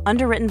Plans.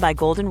 Underwritten by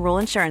Golden Rule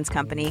Insurance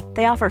Company,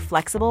 they offer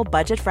flexible,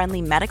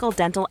 budget-friendly medical,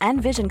 dental,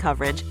 and vision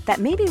coverage that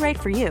may be right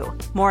for you.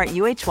 More at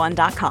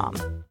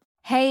uh1.com.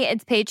 Hey,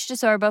 it's Paige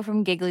DeSorbo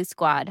from Giggly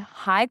Squad.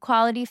 High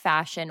quality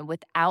fashion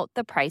without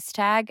the price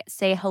tag.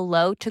 Say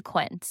hello to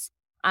Quince.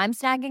 I'm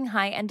snagging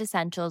high-end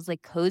essentials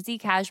like cozy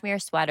cashmere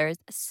sweaters,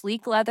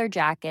 sleek leather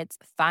jackets,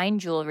 fine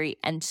jewelry,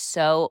 and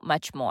so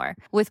much more.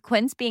 With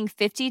Quince being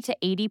 50 to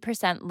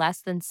 80%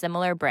 less than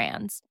similar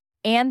brands.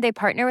 And they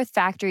partner with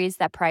factories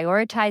that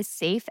prioritize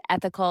safe,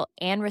 ethical,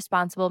 and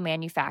responsible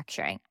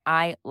manufacturing.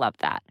 I love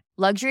that.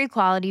 Luxury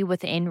quality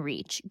within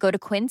reach. Go to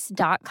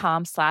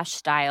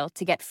quince.com/style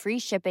to get free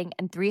shipping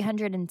and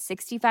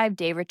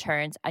 365-day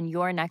returns on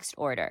your next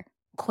order.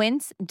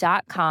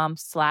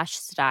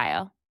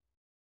 Quince.com/style.